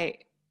that I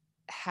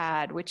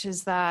had, which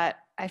is that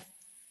I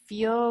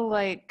feel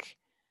like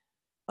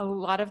a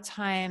lot of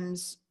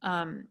times,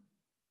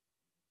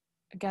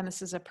 again,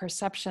 this is a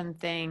perception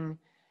thing,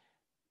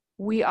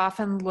 we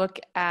often look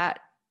at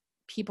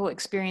people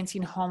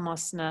experiencing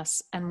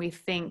homelessness and we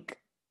think,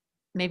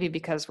 maybe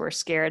because we're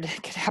scared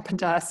it could happen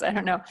to us, I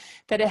don't know,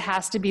 that it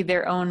has to be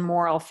their own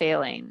moral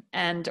failing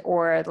and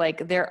or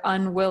like their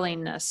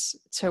unwillingness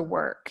to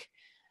work.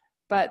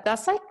 But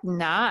that's like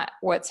not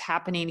what's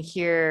happening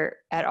here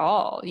at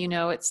all. You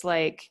know, it's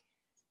like,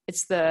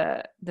 it's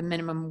the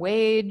minimum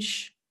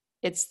wage,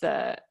 it's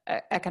the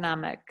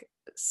economic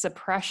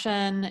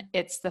suppression,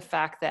 it's the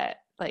fact that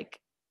like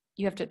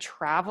you have to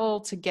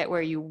travel to get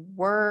where you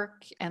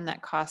work and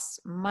that costs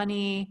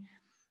money.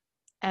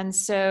 And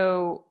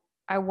so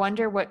I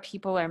wonder what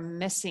people are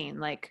missing.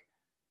 Like,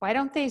 why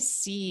don't they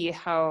see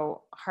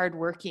how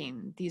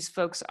hardworking these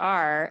folks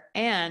are?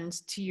 And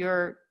to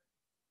your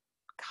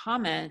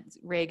comment,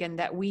 Reagan,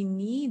 that we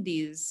need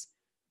these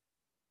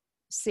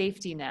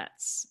safety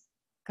nets,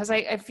 because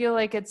I feel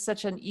like it's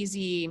such an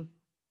easy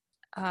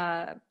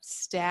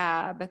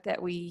stab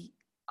that we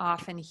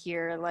often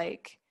hear,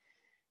 like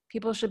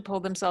people should pull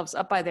themselves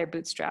up by their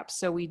bootstraps,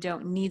 so we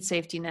don't need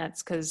safety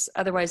nets because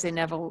otherwise they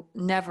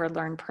never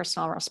learn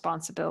personal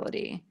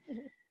responsibility.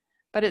 Mm-hmm.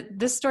 But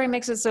this story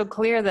makes it so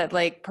clear that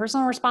like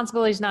personal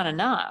responsibility is not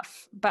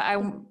enough.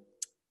 But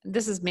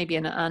this is maybe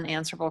an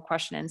unanswerable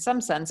question in some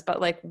sense,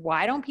 but like,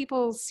 why don't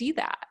people see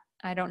that?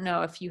 I don't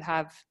know if you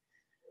have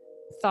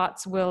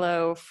thoughts,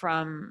 Willow,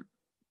 from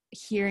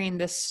hearing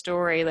this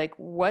story, like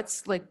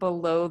what's like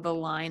below the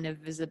line of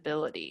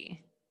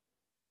visibility?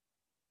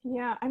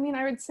 Yeah, I mean,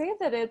 I would say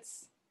that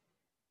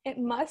it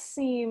must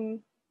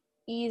seem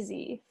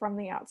easy from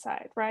the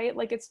outside, right?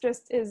 Like it's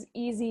just as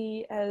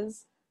easy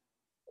as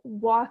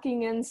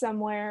walking in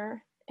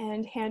somewhere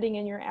and handing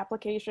in your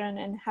application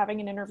and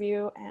having an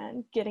interview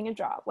and getting a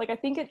job. Like I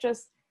think it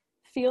just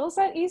feels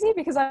that easy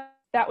because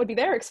that would be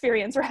their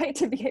experience, right?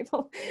 To be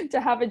able to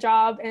have a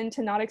job and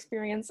to not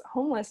experience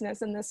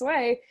homelessness in this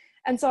way.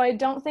 And so I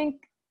don't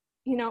think,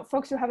 you know,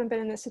 folks who haven't been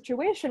in this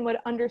situation would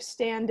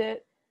understand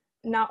it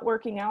not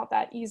working out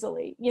that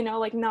easily, you know,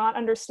 like not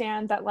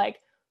understand that like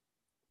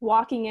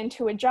walking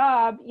into a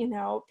job, you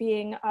know,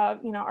 being,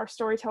 you know, our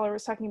storyteller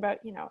was talking about,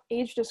 you know,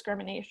 age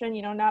discrimination,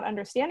 you know, not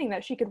understanding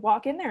that she could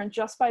walk in there and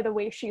just by the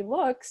way she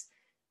looks,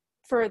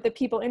 for the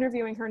people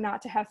interviewing her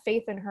not to have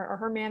faith in her or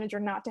her manager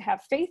not to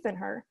have faith in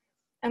her.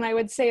 And I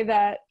would say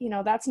that, you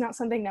know, that's not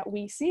something that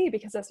we see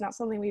because that's not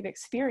something we've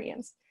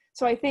experienced.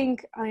 So I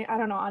think, I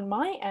don't know, on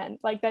my end,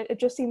 like that, it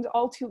just seems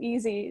all too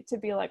easy to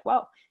be like,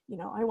 well, you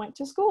know, I went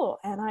to school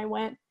and I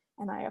went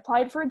and I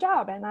applied for a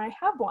job and I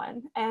have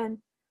one. And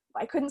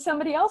why couldn't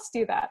somebody else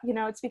do that? You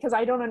know, it's because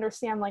I don't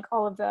understand like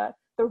all of the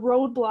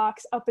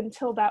roadblocks up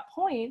until that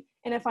point.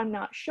 And if I'm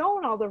not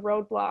shown all the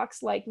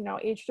roadblocks, like, you know,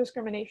 age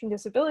discrimination,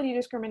 disability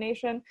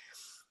discrimination,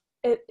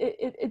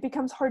 it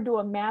becomes hard to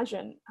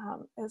imagine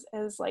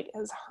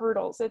as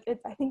hurdles.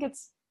 I think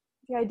it's,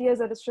 the idea is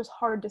that it's just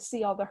hard to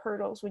see all the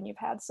hurdles when you've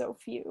had so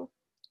few.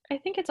 I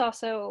think it's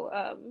also,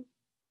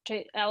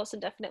 Allison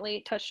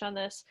definitely touched on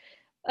this,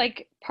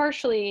 like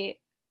partially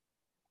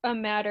a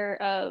matter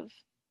of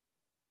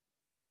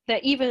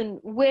that even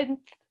with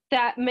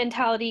that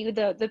mentality,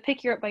 the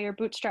pick you up by your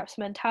bootstraps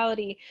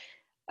mentality,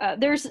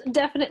 there's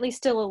definitely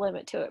still a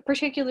limit to it,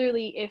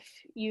 particularly if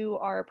you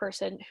are a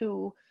person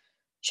who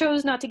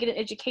chose not to get an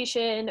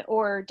education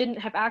or didn't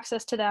have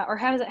access to that or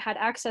hasn't had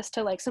access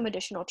to like some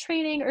additional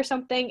training or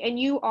something, and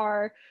you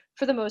are,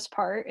 for the most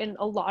part, in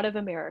a lot of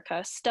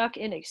America, stuck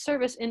in a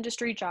service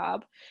industry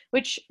job,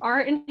 which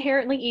aren't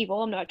inherently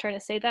evil, I'm not trying to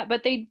say that,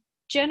 but they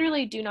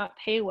generally do not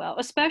pay well,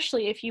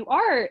 especially if you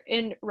are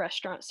in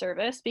restaurant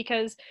service,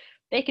 because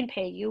they can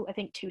pay you, I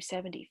think,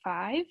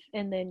 $2.75,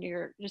 and then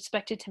you're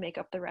expected to make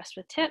up the rest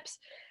with tips.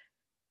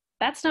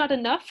 That's not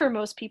enough for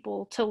most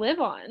people to live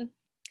on.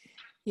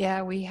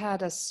 Yeah, we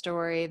had a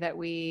story that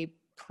we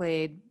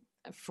played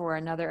for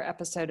another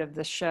episode of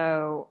the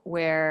show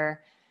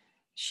where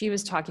she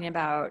was talking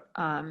about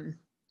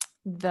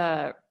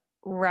the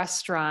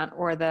restaurant,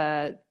 or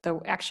the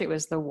actually it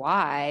was the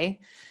Y,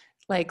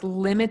 like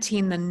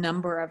limiting the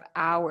number of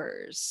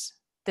hours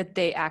that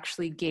they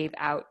actually gave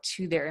out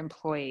to their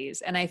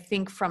employees. And I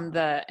think from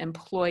the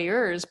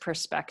employer's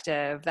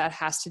perspective, that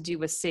has to do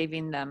with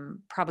saving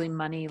them probably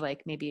money,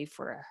 like maybe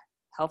for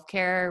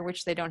healthcare,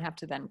 which they don't have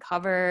to then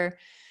cover,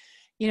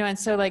 you know. And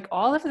so like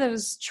all of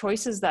those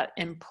choices that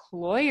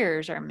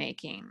employers are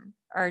making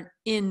are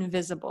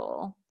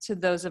invisible to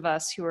those of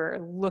us who are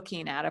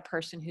looking at a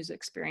person who's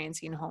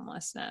experiencing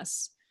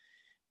homelessness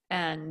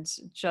and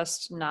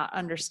just not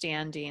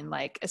understanding,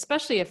 like,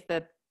 especially if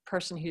the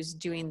person who's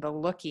doing the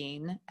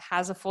looking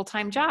has a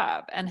full-time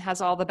job and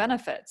has all the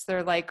benefits.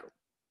 They're like,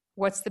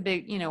 what's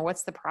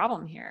the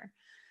problem here?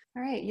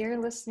 All right, you're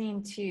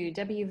listening to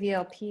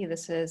WVLP.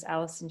 This is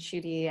Allison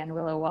Schutte and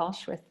Willow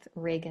Walsh with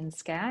Reagan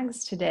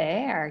Skaggs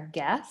today, our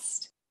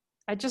guest.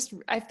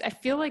 I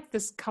feel like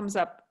this comes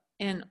up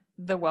in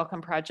the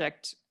Welcome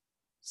Project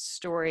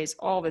stories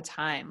all the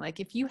time. Like,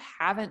 if you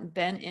haven't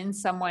been in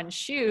someone's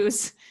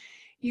shoes,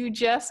 you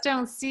just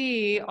don't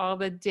see all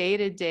the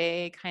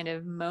day-to-day kind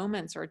of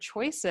moments or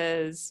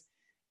choices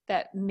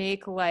that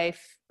make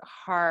life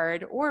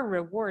hard or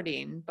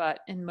rewarding, but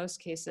in most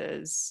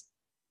cases,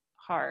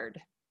 hard.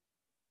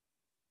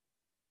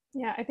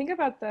 Yeah, I think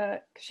about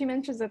she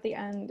mentions at the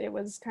end, it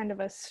was kind of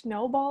a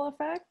snowball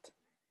effect.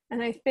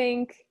 And I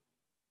think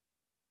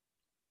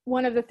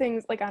one of the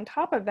things, like on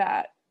top of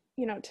that,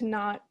 to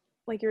not,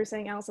 like you were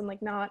saying, Allison,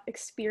 like not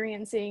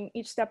experiencing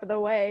each step of the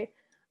way.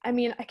 I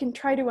mean, I can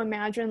try to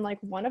imagine like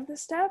one of the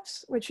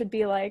steps, which would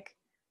be like,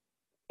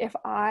 if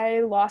I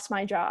lost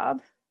my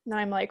job, then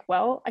I'm like,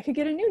 well, I could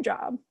get a new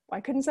job.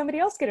 Why couldn't somebody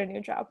else get a new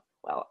job?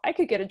 Well, I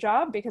could get a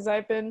job because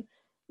I've been,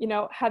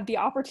 had the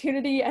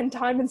opportunity and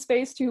time and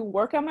space to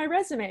work on my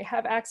resume,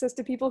 have access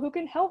to people who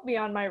can help me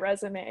on my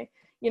resume,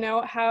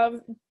 have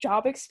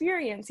job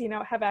experience,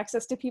 have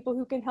access to people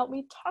who can help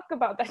me talk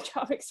about that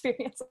job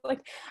experience.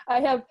 Like, I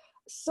have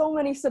so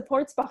many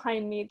supports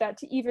behind me that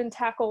to even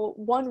tackle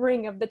one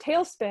ring of the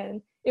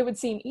tailspin, it would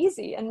seem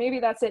easy. And maybe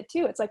that's it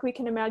too. It's like, we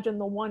can imagine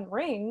the one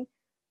ring,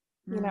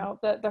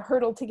 the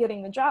hurdle to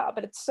getting the job,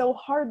 but it's so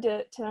hard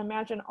to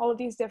imagine all of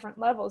these different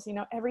levels,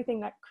 everything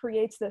that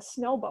creates this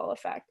snowball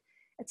effect.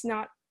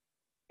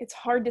 It's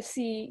hard to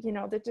see,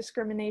 the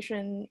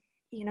discrimination,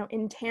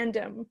 in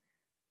tandem,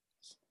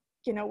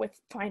 with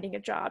finding a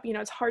job.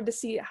 It's hard to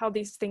see how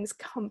these things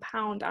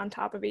compound on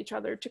top of each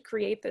other to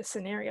create this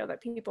scenario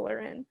that people are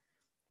in.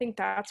 I think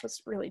that's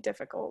what's really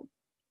difficult.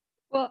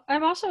 Well,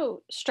 I'm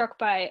also struck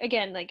by,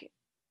 again, like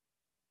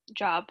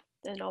job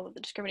and all of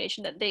the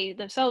discrimination that they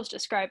themselves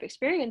describe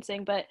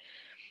experiencing. But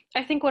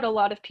I think what a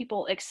lot of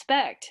people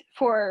expect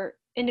for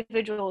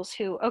individuals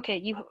who,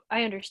 okay,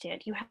 I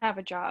understand, you have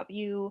a job,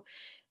 you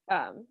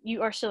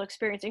are still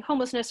experiencing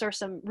homelessness or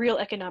some real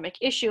economic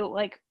issue,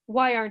 like,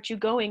 why aren't you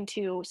going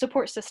to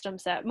support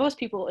systems that most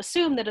people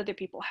assume that other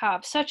people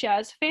have, such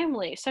as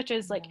family, such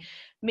as like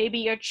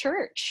maybe a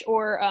church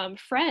or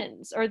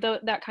friends or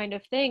that kind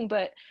of thing.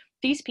 But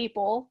these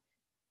people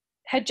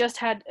had just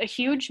had a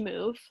huge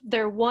move.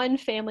 Their one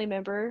family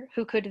member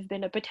who could have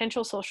been a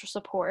potential social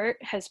support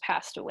has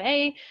passed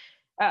away.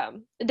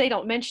 They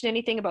don't mention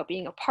anything about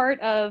being a part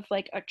of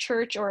like a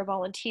church or a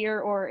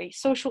volunteer or a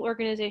social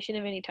organization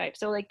of any type.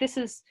 So like this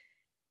is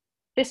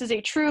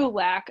a true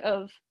lack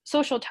of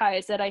social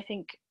ties that I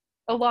think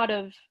a lot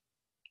of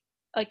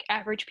like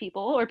average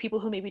people or people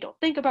who maybe don't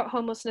think about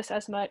homelessness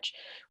as much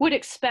would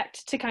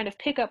expect to kind of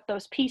pick up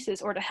those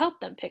pieces or to help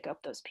them pick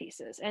up those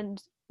pieces.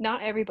 And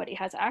not everybody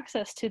has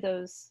access to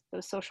those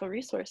social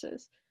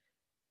resources.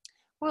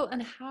 Well,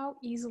 and how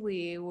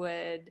easily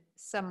would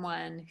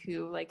someone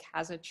who like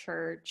has a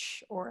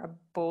church or a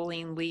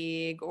bowling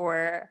league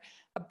or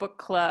a book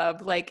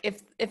club, like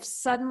if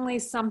suddenly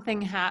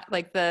something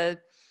like the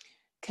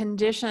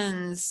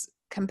conditions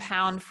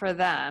compound for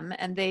them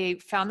and they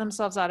found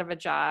themselves out of a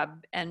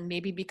job, and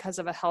maybe because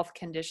of a health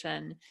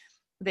condition,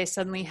 they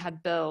suddenly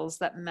had bills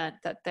that meant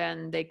that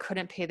then they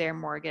couldn't pay their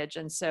mortgage.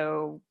 And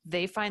so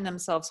they find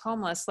themselves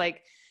homeless.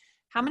 Like,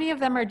 how many of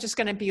them are just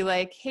going to be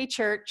like, hey,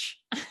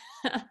 church,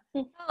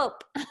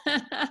 help?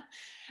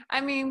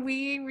 I mean,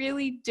 we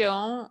really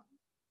don't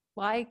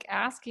like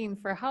asking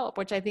for help,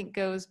 which I think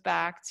goes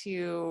back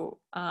to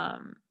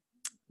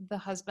the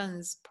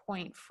husband's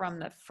point from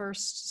the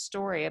first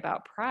story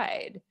about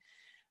pride.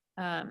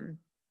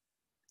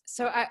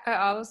 So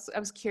I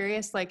was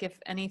curious, like, if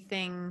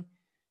anything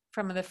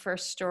from the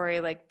first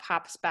story like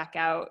pops back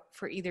out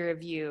for either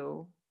of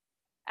you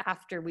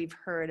after we've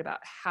heard about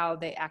how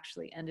they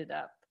actually ended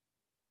up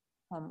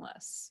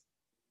homeless.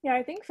 Yeah,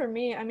 I think for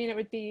me, I mean, it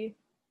would be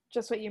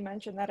just what you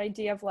mentioned, that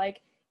idea of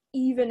like,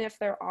 even if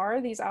there are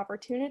these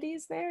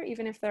opportunities there,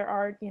 even if there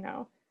are,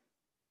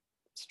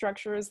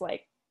 structures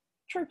like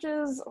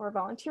churches or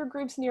volunteer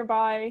groups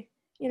nearby,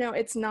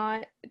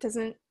 it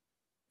doesn't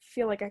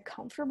feel like a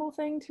comfortable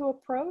thing to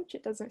approach.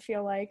 It doesn't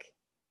feel like,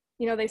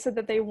 they said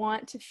that they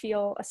want to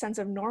feel a sense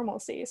of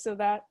normalcy,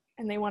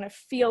 and they want to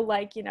feel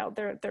like,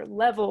 they're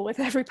level with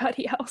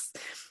everybody else.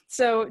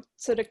 So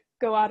to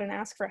go out and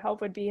ask for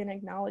help would be an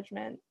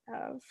acknowledgement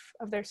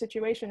of their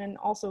situation, and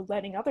also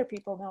letting other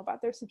people know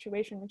about their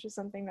situation, which is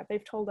something that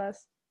they've told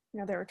us,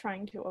 they were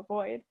trying to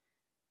avoid.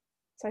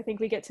 So I think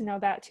we get to know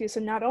that too. So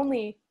not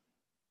only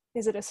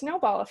is it a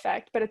snowball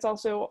effect, but it's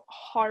also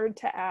hard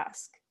to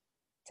ask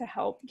to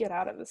help get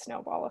out of the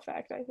snowball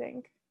effect, I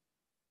think.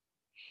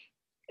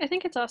 I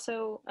think it's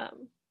also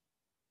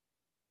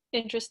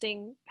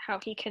interesting how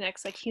he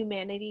connects like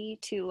humanity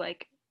to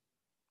like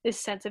this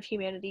sense of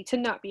humanity to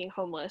not being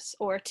homeless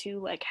or to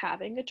like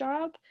having a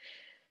job.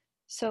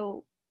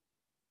 So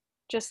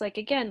just like,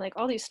 again, like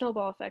all these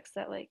snowball effects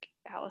that like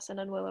Allison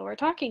and Willow are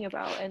talking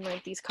about, and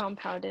like these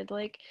compounded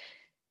like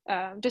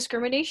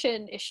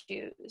discrimination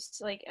issues,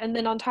 like, and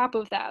then on top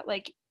of that,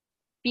 like,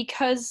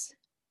 because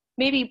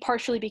maybe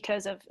partially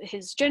because of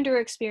his gender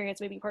experience,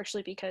 maybe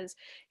partially because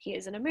he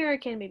is an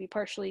American, maybe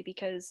partially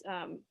because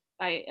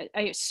I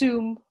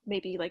assume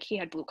maybe like he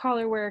had blue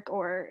collar work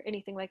or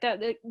anything like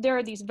that. There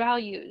are these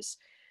values,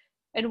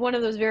 and one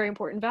of those very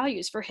important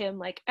values for him,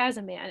 like as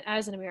a man,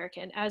 as an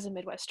American, as a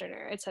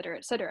Midwesterner, et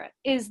cetera,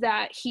 is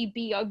that he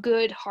be a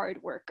good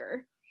hard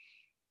worker,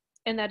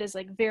 and that is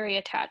like very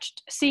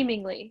attached,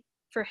 seemingly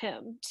for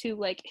him, to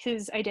like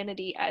his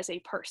identity as a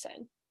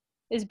person,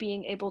 is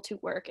being able to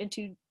work and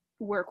to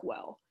work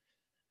well.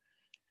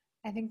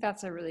 I think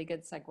that's a really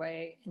good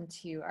segue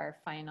into our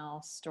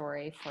final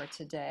story for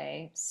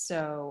today.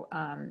 So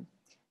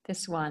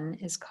this one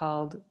is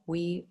called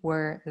We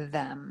Were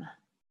Them.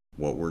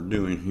 What we're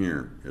doing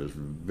here is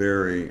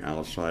very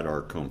outside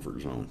our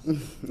comfort zone.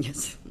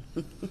 Yes.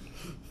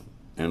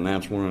 And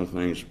that's one of the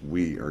things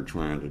we are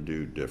trying to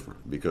do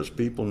different, because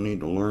people need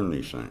to learn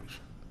these things.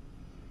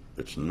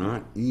 It's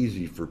not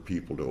easy for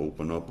people to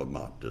open up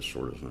about this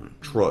sort of thing.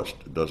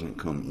 Trust doesn't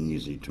come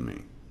easy to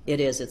me. It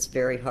is. It's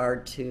very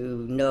hard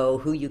to know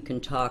who you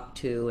can talk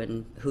to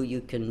and who you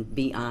can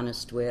be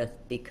honest with,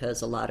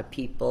 because a lot of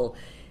people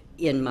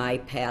in my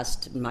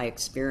past, my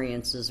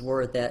experiences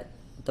were that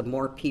the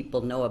more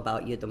people know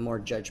about you, the more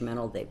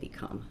judgmental they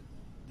become.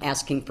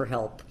 Asking for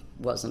help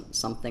wasn't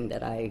something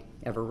that I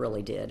ever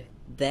really did.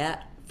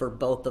 That, for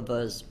both of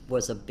us,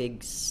 was a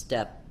big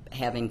step,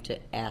 having to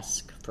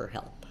ask for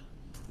help.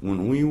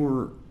 When we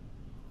were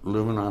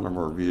living out of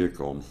our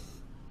vehicle,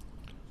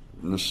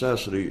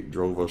 necessity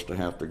drove us to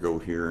have to go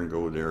here and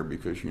go there,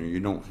 because you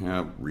don't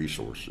have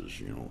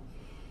resources.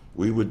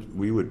 We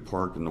would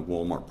park in the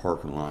Walmart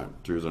parking lot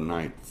through the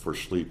night for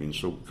sleeping,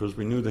 so because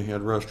we knew they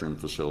had restroom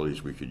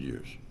facilities we could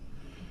use.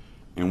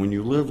 And when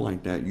you live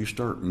like that, you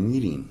start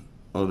meeting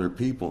other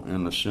people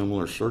in a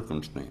similar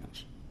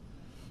circumstance.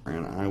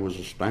 And I was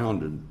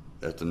astounded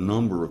at the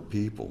number of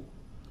people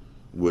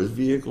with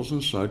vehicles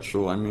and such.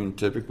 So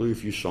typically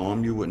if you saw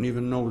them, you wouldn't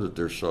even know that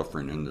they're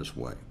suffering in this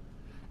way.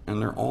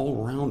 And they're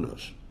all around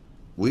us.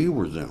 We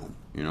were them,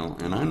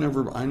 and I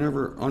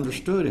never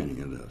understood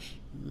any of this.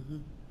 Mm-hmm.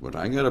 But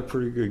I got a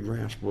pretty good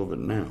grasp of it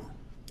now.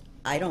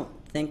 I don't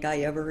think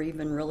I ever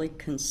even really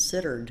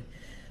considered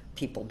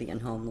people being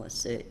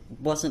homeless. It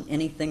wasn't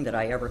anything that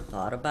I ever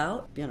thought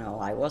about.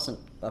 I wasn't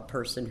a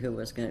person who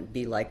was going to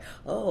be like,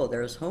 oh,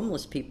 there's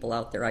homeless people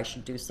out there, I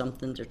should do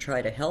something to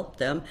try to help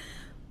them,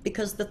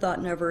 because the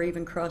thought never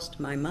even crossed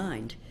my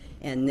mind.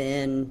 And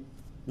then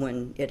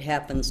when it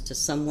happens to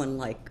someone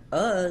like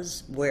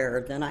us, where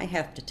then I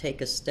have to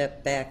take a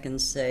step back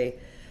and say,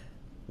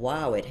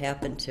 wow, it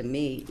happened to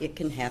me, it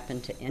can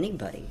happen to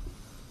anybody.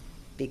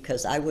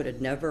 Because I would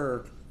have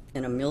never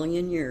in a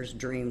million years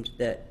dreamed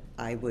that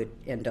I would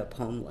end up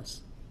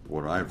homeless.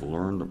 What I've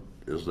learned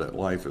is that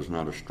life is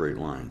not a straight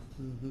line.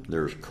 Mm-hmm.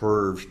 There's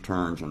curves,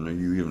 turns, and then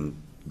you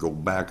even go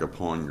back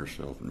upon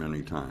yourself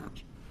many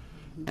times.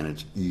 Mm-hmm. And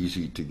it's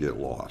easy to get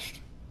lost.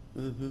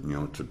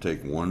 Mm-hmm. To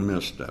take one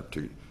misstep,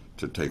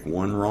 to take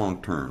one wrong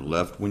turn,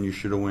 left when you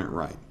should have went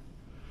right.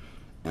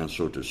 And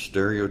so to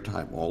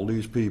stereotype all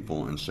these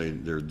people and say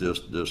they're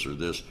this, or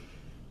this,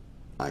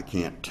 I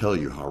can't tell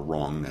you how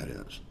wrong that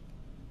is.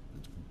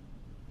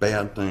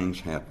 Bad things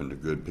happen to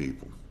good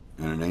people,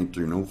 and it ain't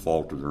through no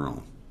fault of their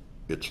own.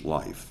 It's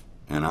life.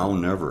 And I'll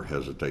never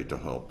hesitate to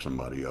help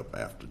somebody up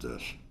after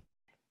this.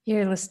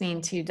 You're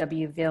listening to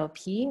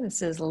WVLP.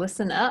 This is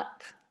Listen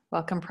Up,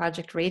 Welcome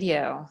Project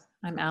Radio.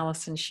 I'm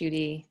Allison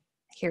Schutte,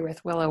 here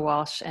with Willow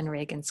Walsh and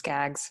Reagan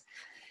Skaggs.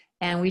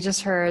 And we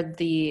just heard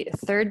the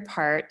third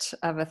part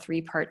of a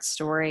 3-part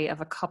story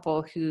of a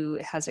couple who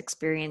has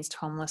experienced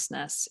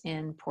homelessness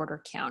in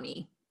Porter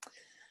County.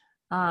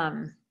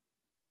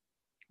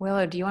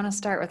 Willow, do you want to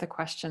start with a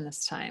question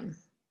this time?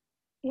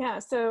 Yeah,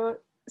 so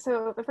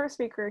the first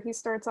speaker, he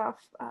starts off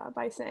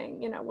by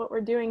saying, what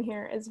we're doing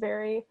here is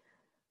very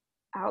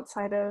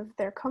outside of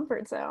their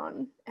comfort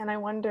zone. And I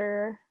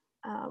wonder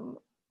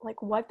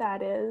what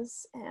that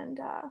is and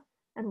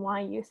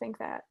why you think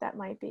that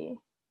might be.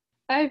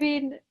 I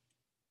mean,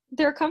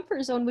 their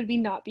comfort zone would be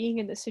not being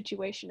in this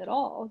situation at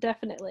all,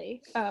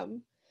 definitely.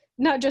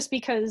 Not just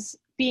because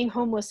being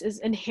homeless is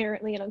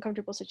inherently an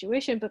uncomfortable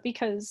situation, but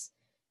because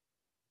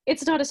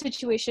it's not a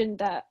situation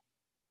that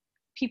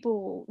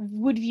people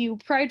would view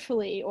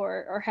pridefully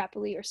or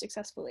happily or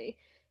successfully.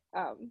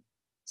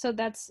 So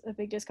that's a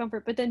big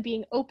discomfort. But then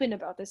being open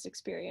about this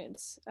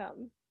experience,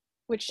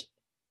 which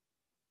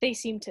they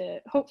seem to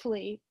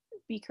hopefully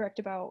be correct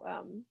about,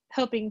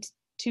 helping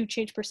to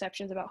change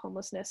perceptions about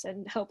homelessness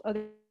and help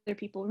other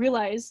people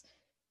realize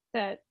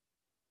that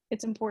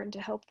it's important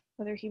to help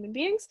other human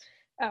beings.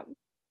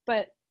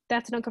 But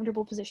that's an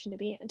uncomfortable position to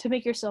be in, to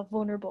make yourself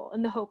vulnerable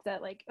in the hope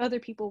that other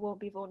people won't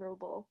be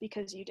vulnerable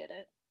because you did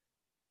it.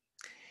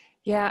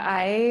 Yeah,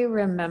 I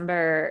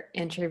remember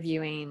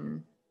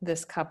interviewing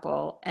this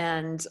couple,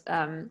 and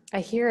I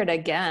hear it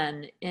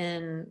again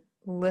in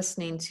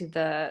listening to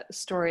the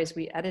stories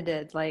we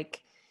edited,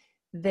 like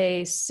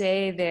they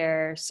say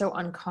they're so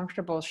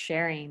uncomfortable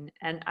sharing.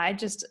 And I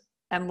just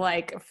am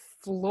like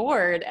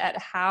floored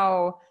at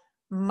how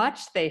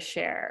much they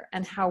share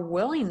and how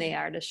willing they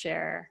are to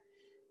share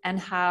and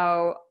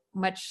how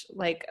much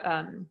like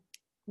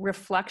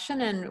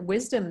reflection and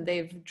wisdom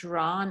they've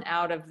drawn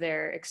out of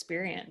their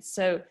experience.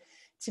 So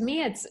to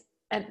me, it's,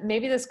 and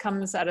maybe this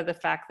comes out of the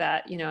fact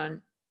that, you know,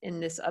 in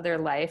this other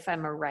life,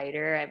 I'm a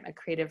writer, I'm a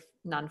creative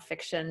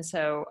nonfiction.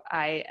 So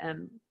I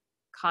am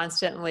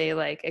constantly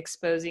like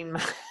exposing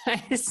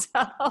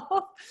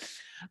myself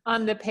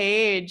on the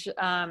page.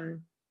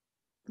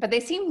 But they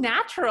seem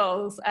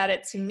naturals at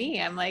it to me.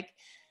 I'm like,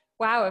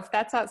 wow, if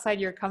that's outside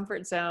your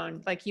comfort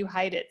zone, like you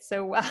hide it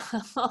so well.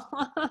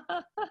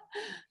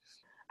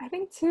 I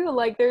think too,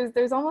 like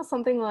there's almost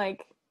something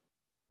like,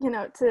 you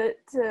know, to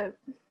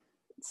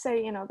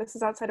say, you know, this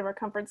is outside of our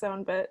comfort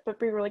zone, but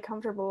be really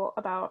comfortable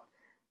about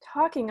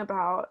talking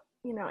about,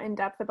 you know, in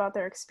depth about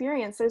their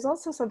experience. There's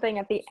also something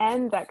at the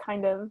end that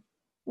kind of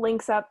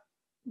links up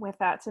with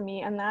that to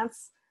me, and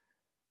that's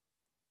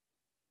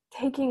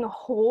taking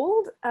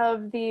hold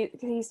of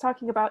he's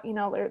talking about, you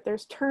know,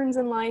 there's turns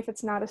in life,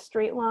 it's not a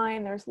straight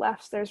line, there's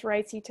lefts, there's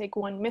rights, you take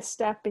one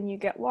misstep and you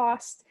get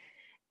lost.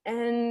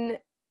 And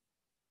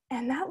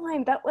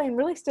that line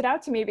really stood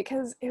out to me,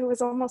 because it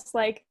was almost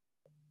like,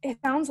 it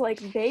sounds like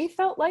they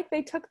felt like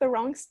they took the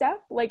wrong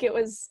step, like it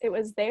was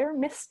their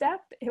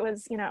misstep. It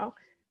was, you know,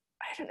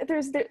 I don't know,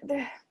 there's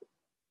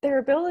their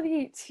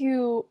ability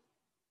to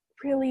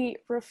really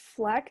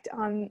reflect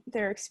on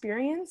their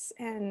experience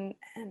and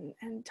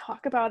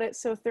talk about it.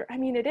 So if they're, I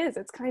mean,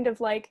 it's kind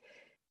of like,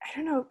 I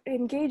don't know,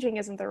 engaging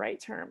isn't the right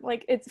term.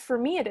 Like, it's, for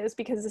me it is,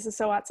 because this is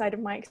so outside of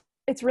my,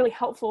 it's really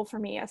helpful for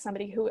me as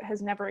somebody who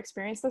has never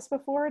experienced this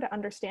before to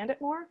understand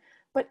it more.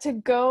 But to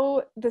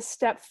go the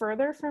step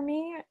further for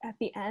me at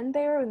the end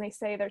there, when they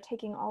say they're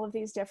taking all of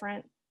these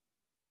different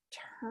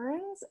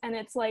turns, and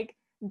it's like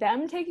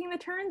them taking the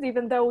turns,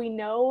 even though we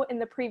know in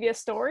the previous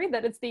story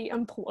that it's the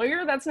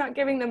employer that's not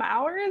giving them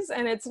hours,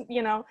 and it's,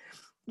 you know,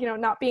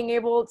 not being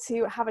able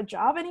to have a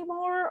job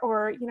anymore,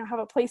 or, you know, have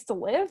a place to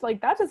live.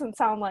 Like, that doesn't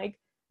sound like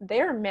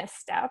their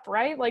misstep,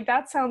 right? Like,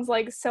 that sounds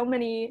like so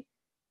many,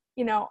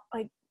 you know,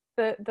 like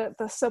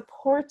the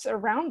supports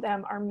around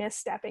them are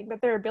misstepping,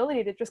 but their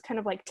ability to just kind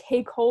of like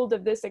take hold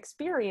of this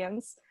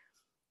experience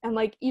and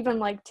like even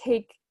like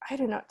take, I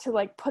don't know, to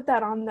like put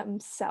that on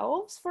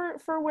themselves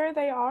for where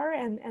they are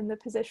and the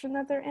position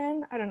that they're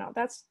in. I don't know.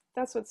 That's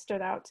what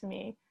stood out to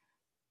me.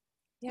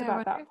 Yeah,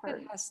 about I wonder that part.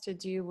 if it has to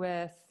do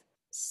with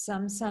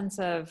some sense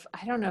of,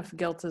 I don't know if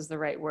guilt is the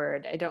right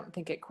word. I don't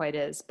think it quite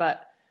is,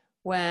 but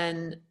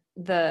when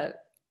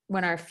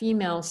our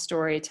female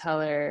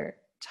storyteller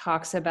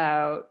talks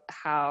about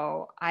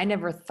how I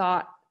never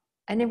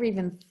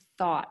even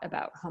thought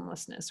about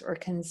homelessness or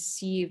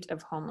conceived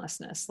of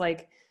homelessness,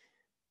 like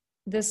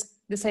this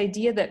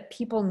idea that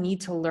people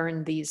need to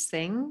learn these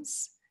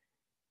things.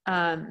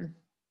 I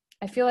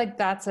feel like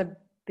that's a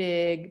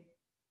big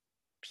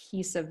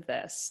piece of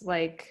this.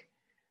 Like,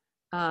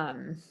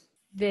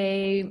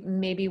 they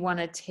maybe want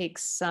to take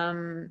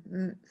some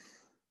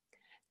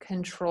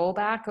control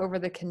back over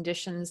the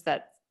conditions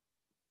that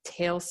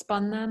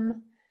tailspun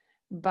them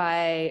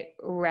by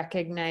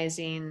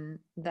recognizing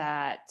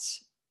that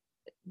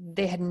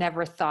they had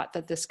never thought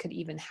that this could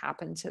even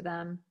happen to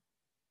them.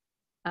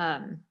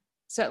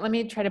 So let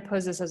me try to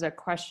pose this as a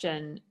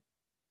question.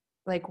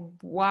 Like,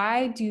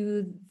 why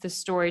do the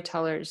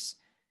storytellers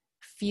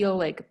feel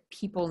like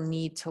people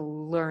need to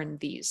learn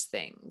these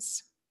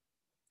things?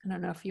 I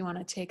don't know if you want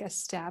to take a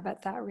stab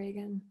at that,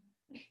 Reagan.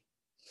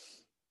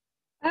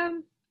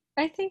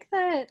 I think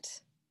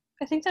that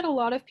a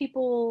lot of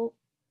people,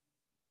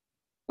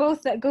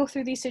 both that go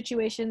through these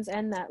situations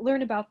and that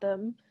learn about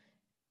them,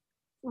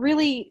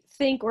 really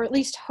think, or at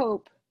least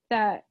hope,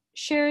 that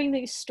sharing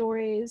these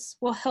stories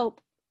will help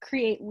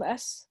create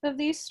less of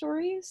these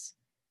stories.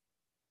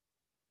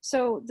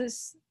 So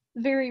this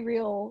very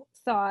real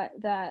thought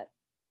that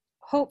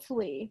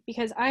hopefully,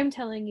 because I'm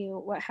telling you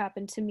what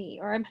happened to me,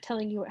 or I'm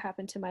telling you what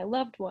happened to my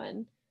loved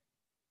one,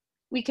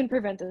 we can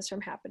prevent this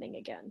from happening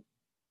again,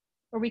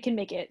 or we can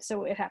make it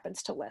so it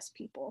happens to less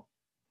people.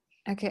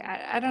 Okay,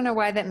 I don't know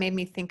why that made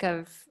me think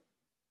of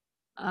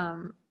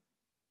our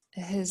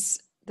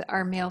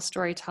male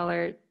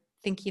storyteller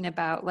thinking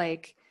about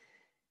like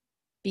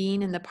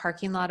being in the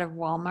parking lot of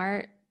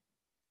Walmart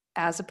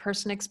as a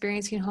person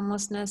experiencing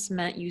homelessness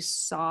meant you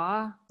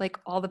saw like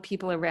all the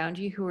people around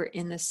you who were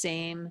in the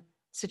same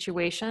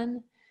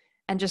situation,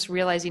 and just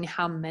realizing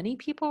how many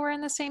people were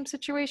in the same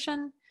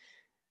situation.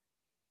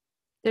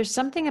 There's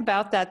something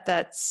about that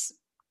that's,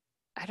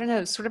 I don't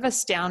know, sort of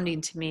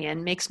astounding to me,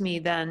 and makes me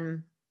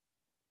then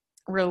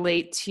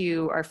relate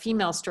to our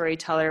female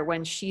storyteller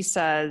when she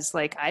says,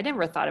 like, I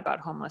never thought about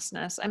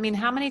homelessness. I mean,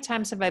 how many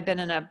times have I been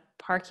in a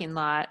parking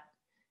lot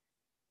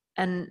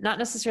and not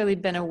necessarily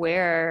been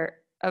aware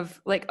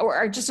of, like,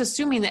 or just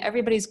assuming that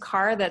everybody's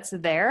car that's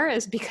there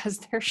is because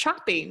they're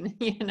shopping,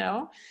 you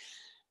know?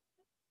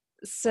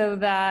 So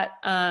that,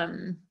 I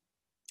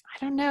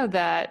don't know,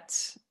 that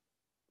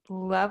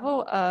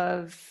level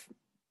of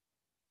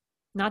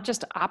not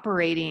just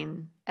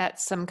operating at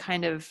some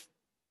kind of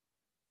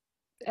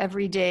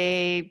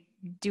everyday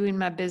doing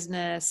my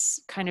business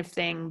kind of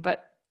thing,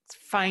 but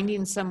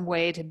finding some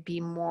way to be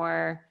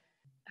more,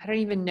 I don't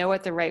even know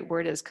what the right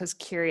word is because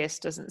curious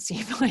doesn't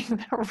seem like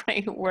the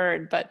right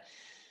word, but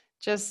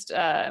just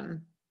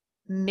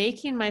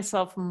making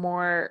myself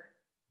more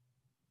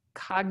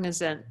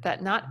cognizant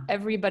that not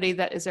everybody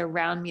that is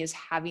around me is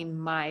having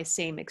my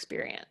same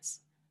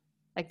experience.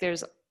 Like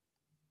there's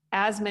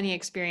as many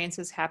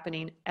experiences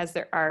happening as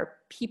there are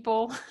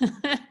people,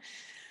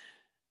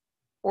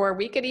 or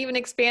we could even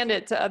expand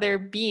it to other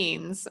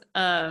beings,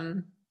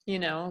 you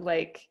know,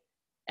 like,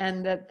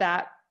 and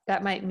that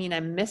might mean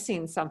I'm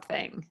missing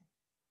something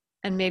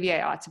and maybe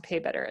I ought to pay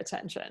better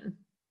attention.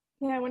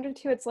 Yeah, I wonder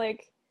too, it's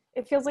like,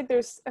 it feels like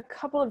there's a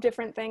couple of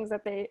different things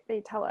that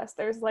they tell us.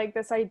 There's like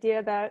this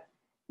idea that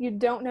you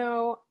don't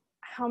know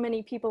how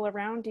many people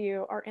around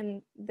you are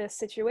in this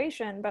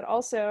situation, but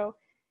also,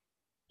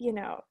 you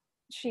know,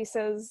 she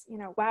says, you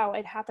know, wow,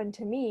 it happened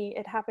to me,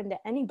 it happened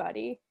to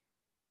anybody.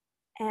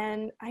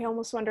 And I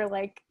almost wonder,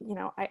 like, you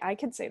know, I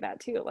could say that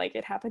too, like,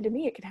 it happened to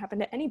me, it could happen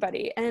to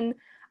anybody. And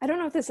I don't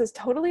know if this is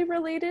totally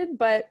related,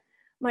 but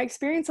my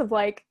experience of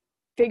like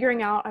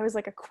figuring out I was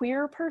like a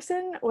queer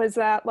person was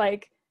that,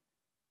 like,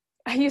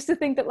 I used to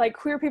think that like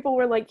queer people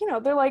were like, you know,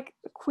 they're like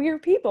queer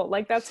people,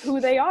 like that's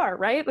who they are,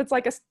 right? It's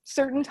like a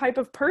certain type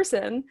of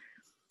person.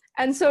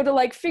 And so to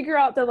like figure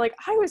out that like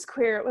I was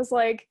queer, it was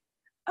like,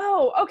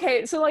 oh,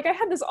 okay, so like I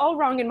had this all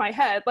wrong in my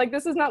head. Like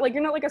this is not like,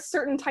 you're not like a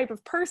certain type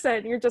of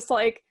person, you're just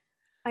like,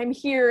 I'm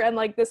here and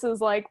like this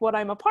is like what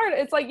I'm a part of.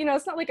 It's like, you know,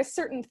 it's not like a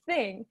certain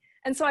thing.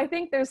 And so I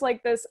think there's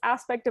like this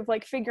aspect of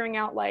like figuring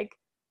out like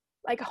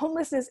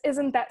homelessness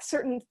isn't that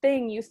certain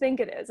thing you think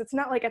it is. It's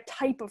not like a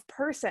type of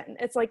person.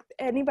 It's like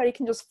anybody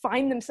can just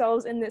find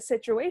themselves in this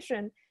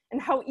situation,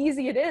 and how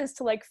easy it is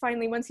to like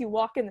finally, once you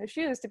walk in the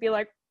shoes, to be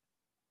like,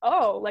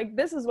 oh, like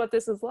this is what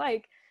this is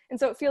like. And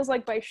so it feels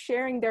like by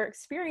sharing their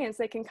experience,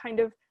 they can kind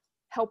of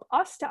help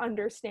us to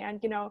understand,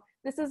 you know,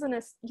 this isn't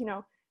a, you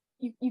know,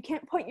 you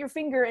can't point your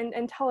finger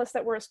and tell us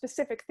that we're a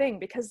specific thing,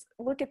 because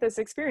look at this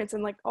experience,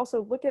 and like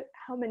also look at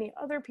how many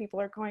other people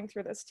are going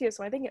through this too.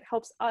 So I think it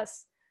helps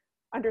us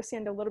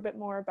understand a little bit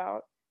more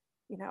about,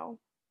 you know,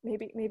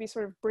 maybe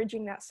sort of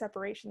bridging that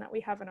separation that we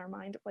have in our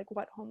mind of like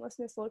what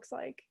homelessness looks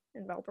like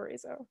in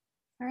Valparaiso.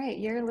 All right,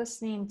 you're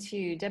listening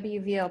to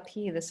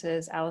WVLP. This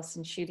is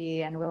Allison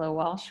Schutte and Willow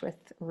Walsh with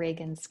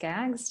Reagan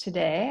Skaggs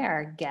today,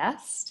 our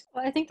guest.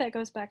 Well, I think that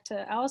goes back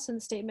to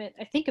Allison's statement,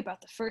 I think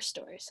about the first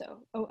story, so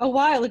a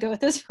while ago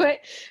at this point,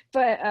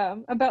 but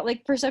about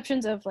like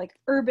perceptions of like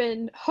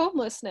urban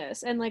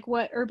homelessness and like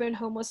what urban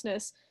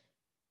homelessness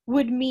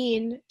would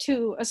mean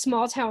to a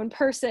small town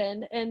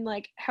person, and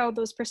like how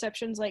those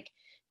perceptions like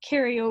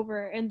carry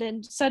over and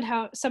then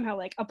somehow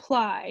like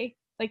apply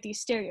like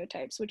these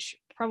stereotypes, which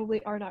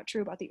probably are not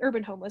true about the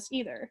urban homeless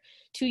either,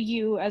 to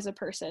you as a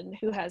person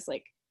who has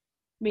like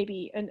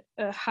maybe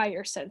a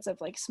higher sense of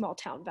like small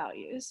town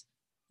values.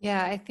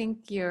 Yeah, I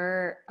think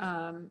your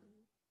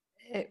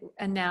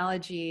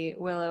analogy,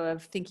 Willow,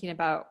 of thinking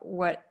about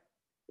what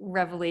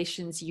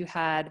revelations you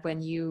had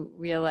when you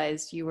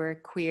realized you were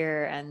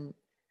queer, and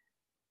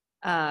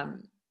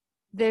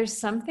there's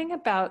something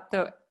about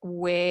the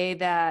way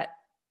that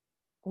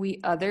we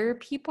other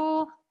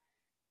people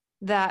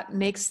that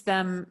makes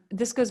them,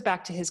 this goes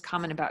back to his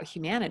comment about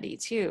humanity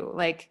too,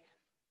 like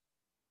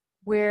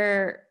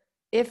where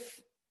if,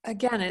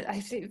 again, I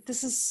think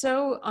this is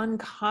so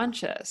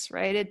unconscious,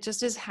 right? It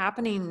just is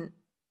happening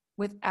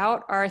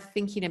without our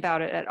thinking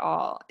about it at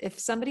all. If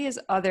somebody is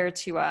other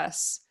to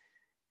us,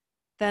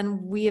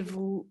 then we've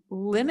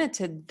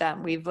limited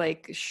them, we've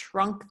like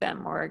shrunk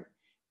them or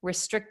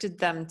restricted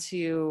them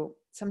to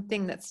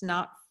something that's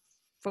not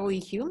fully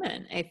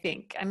human, I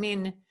think. I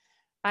mean,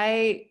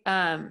 I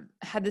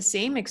had the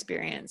same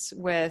experience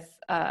with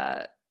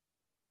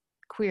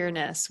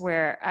queerness,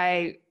 where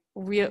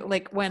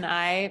like when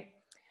I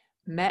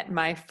met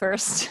my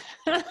first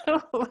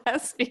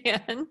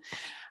lesbian,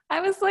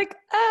 I was like,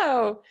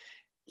 oh,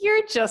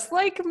 you're just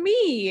like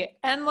me.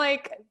 And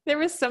like, there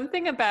was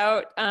something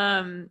about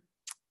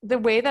the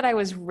way that I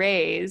was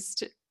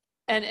raised,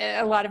 and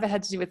a lot of it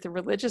had to do with the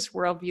religious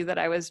worldview that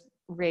I was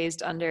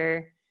raised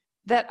under,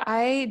 that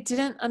I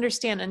didn't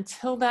understand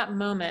until that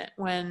moment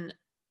when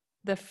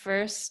the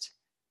first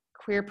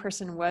queer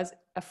person was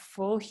a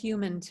full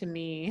human to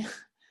me,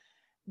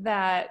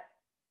 that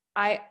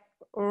I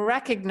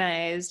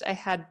recognized I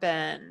had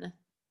been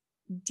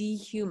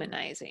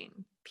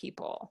dehumanizing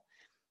people.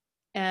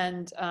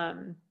 And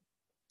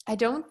I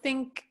don't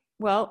think,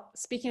 well,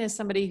 speaking as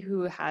somebody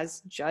who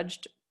has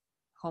judged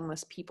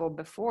homeless people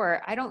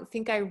before, I don't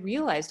think I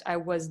realized I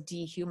was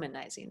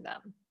dehumanizing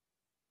them.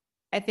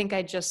 I think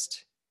I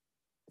just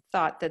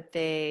thought that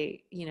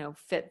they, you know,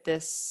 fit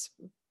this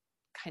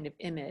kind of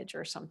image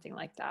or something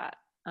like that.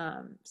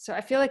 So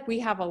I feel like we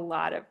have a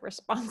lot of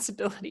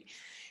responsibility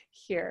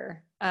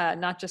here,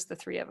 not just the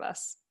three of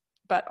us,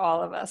 but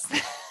all of us,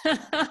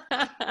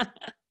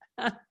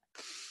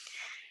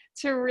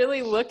 to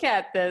really look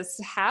at this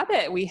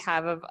habit we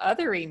have of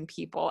othering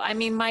people. I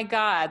mean, my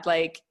God,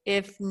 like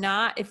if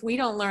we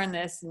don't learn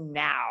this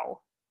now,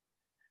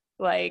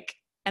 like,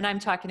 and I'm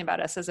talking about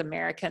us as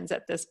Americans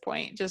at this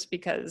point, just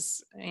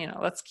because,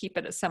 let's keep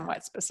it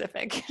somewhat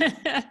specific.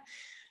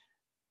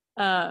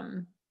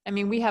 I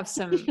mean, we have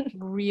some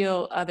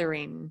real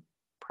othering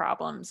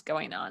problems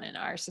going on in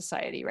our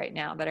society right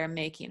now that are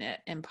making it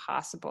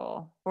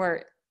impossible,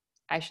 or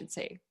I should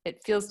say,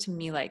 it feels to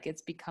me like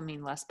it's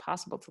becoming less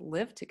possible to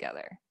live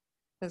together.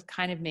 It's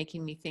kind of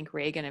making me think,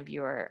 Reagan, of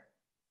your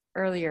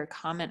earlier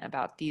comment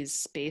about these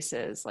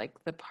spaces like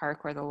the park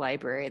or the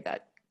library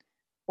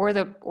or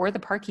the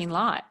parking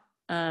lot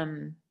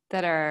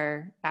that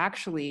are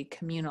actually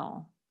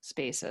communal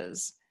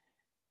spaces.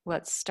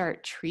 Let's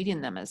start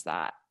treating them as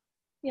that.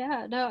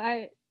 Yeah,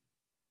 no,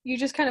 you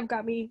just kind of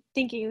got me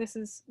thinking. This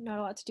is not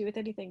a lot to do with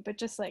anything, but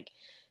just like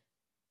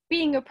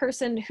being a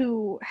person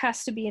who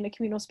has to be in a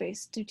communal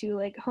space due to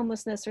like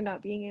homelessness or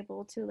not being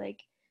able to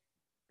like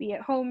be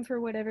at home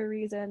for whatever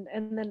reason,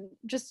 and then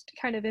just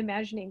kind of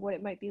imagining what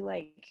it might be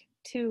like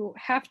to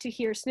have to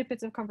hear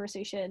snippets of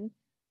conversation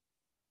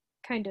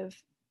kind of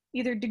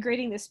either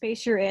degrading the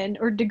space you're in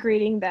or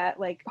degrading that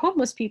like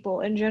homeless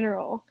people in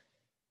general.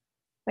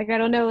 Like, I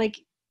don't know, like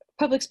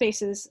public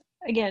spaces,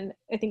 again,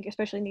 I think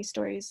especially in these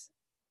stories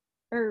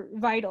are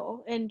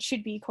vital and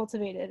should be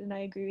cultivated. And I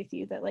agree with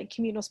you that like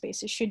communal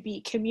spaces should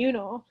be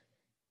communal,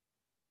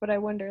 but I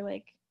wonder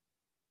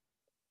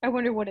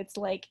what it's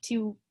like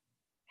to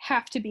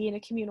have to be in a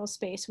communal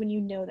space when you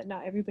know that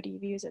not everybody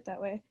views it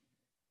that way.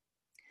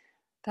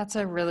 That's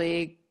a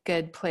really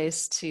good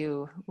place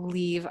to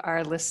leave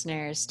our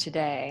listeners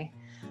today.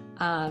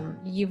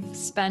 You've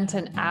spent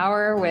an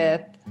hour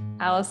with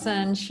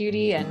Allison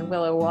Schutte and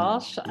Willow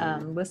Walsh.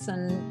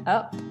 Listen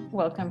Up,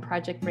 Welcome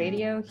Project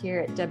Radio here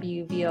at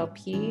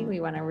WVLP. We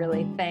want to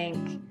really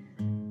thank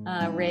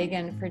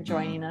Reagan for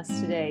joining us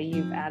today.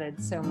 You've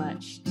added so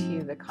much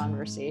to the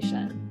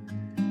conversation.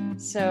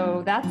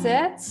 So that's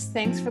it.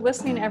 Thanks for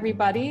listening,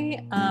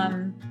 everybody.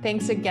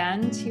 Thanks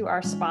again to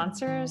our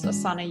sponsors,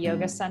 Asana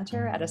Yoga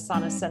Center at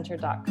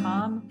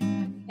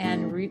asanacenter.com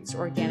and Roots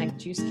Organic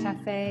Juice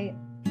Cafe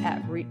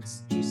at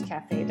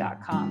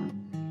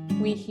rootsjuicecafe.com.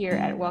 We here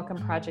at Welcome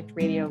Project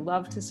Radio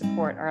love to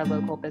support our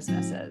local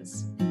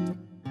businesses.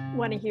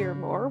 Want to hear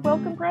more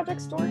Welcome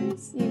Project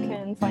stories? You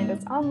can find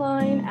us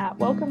online at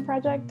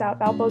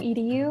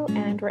welcomeproject.valpo.edu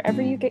and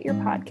wherever you get your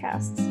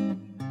podcasts.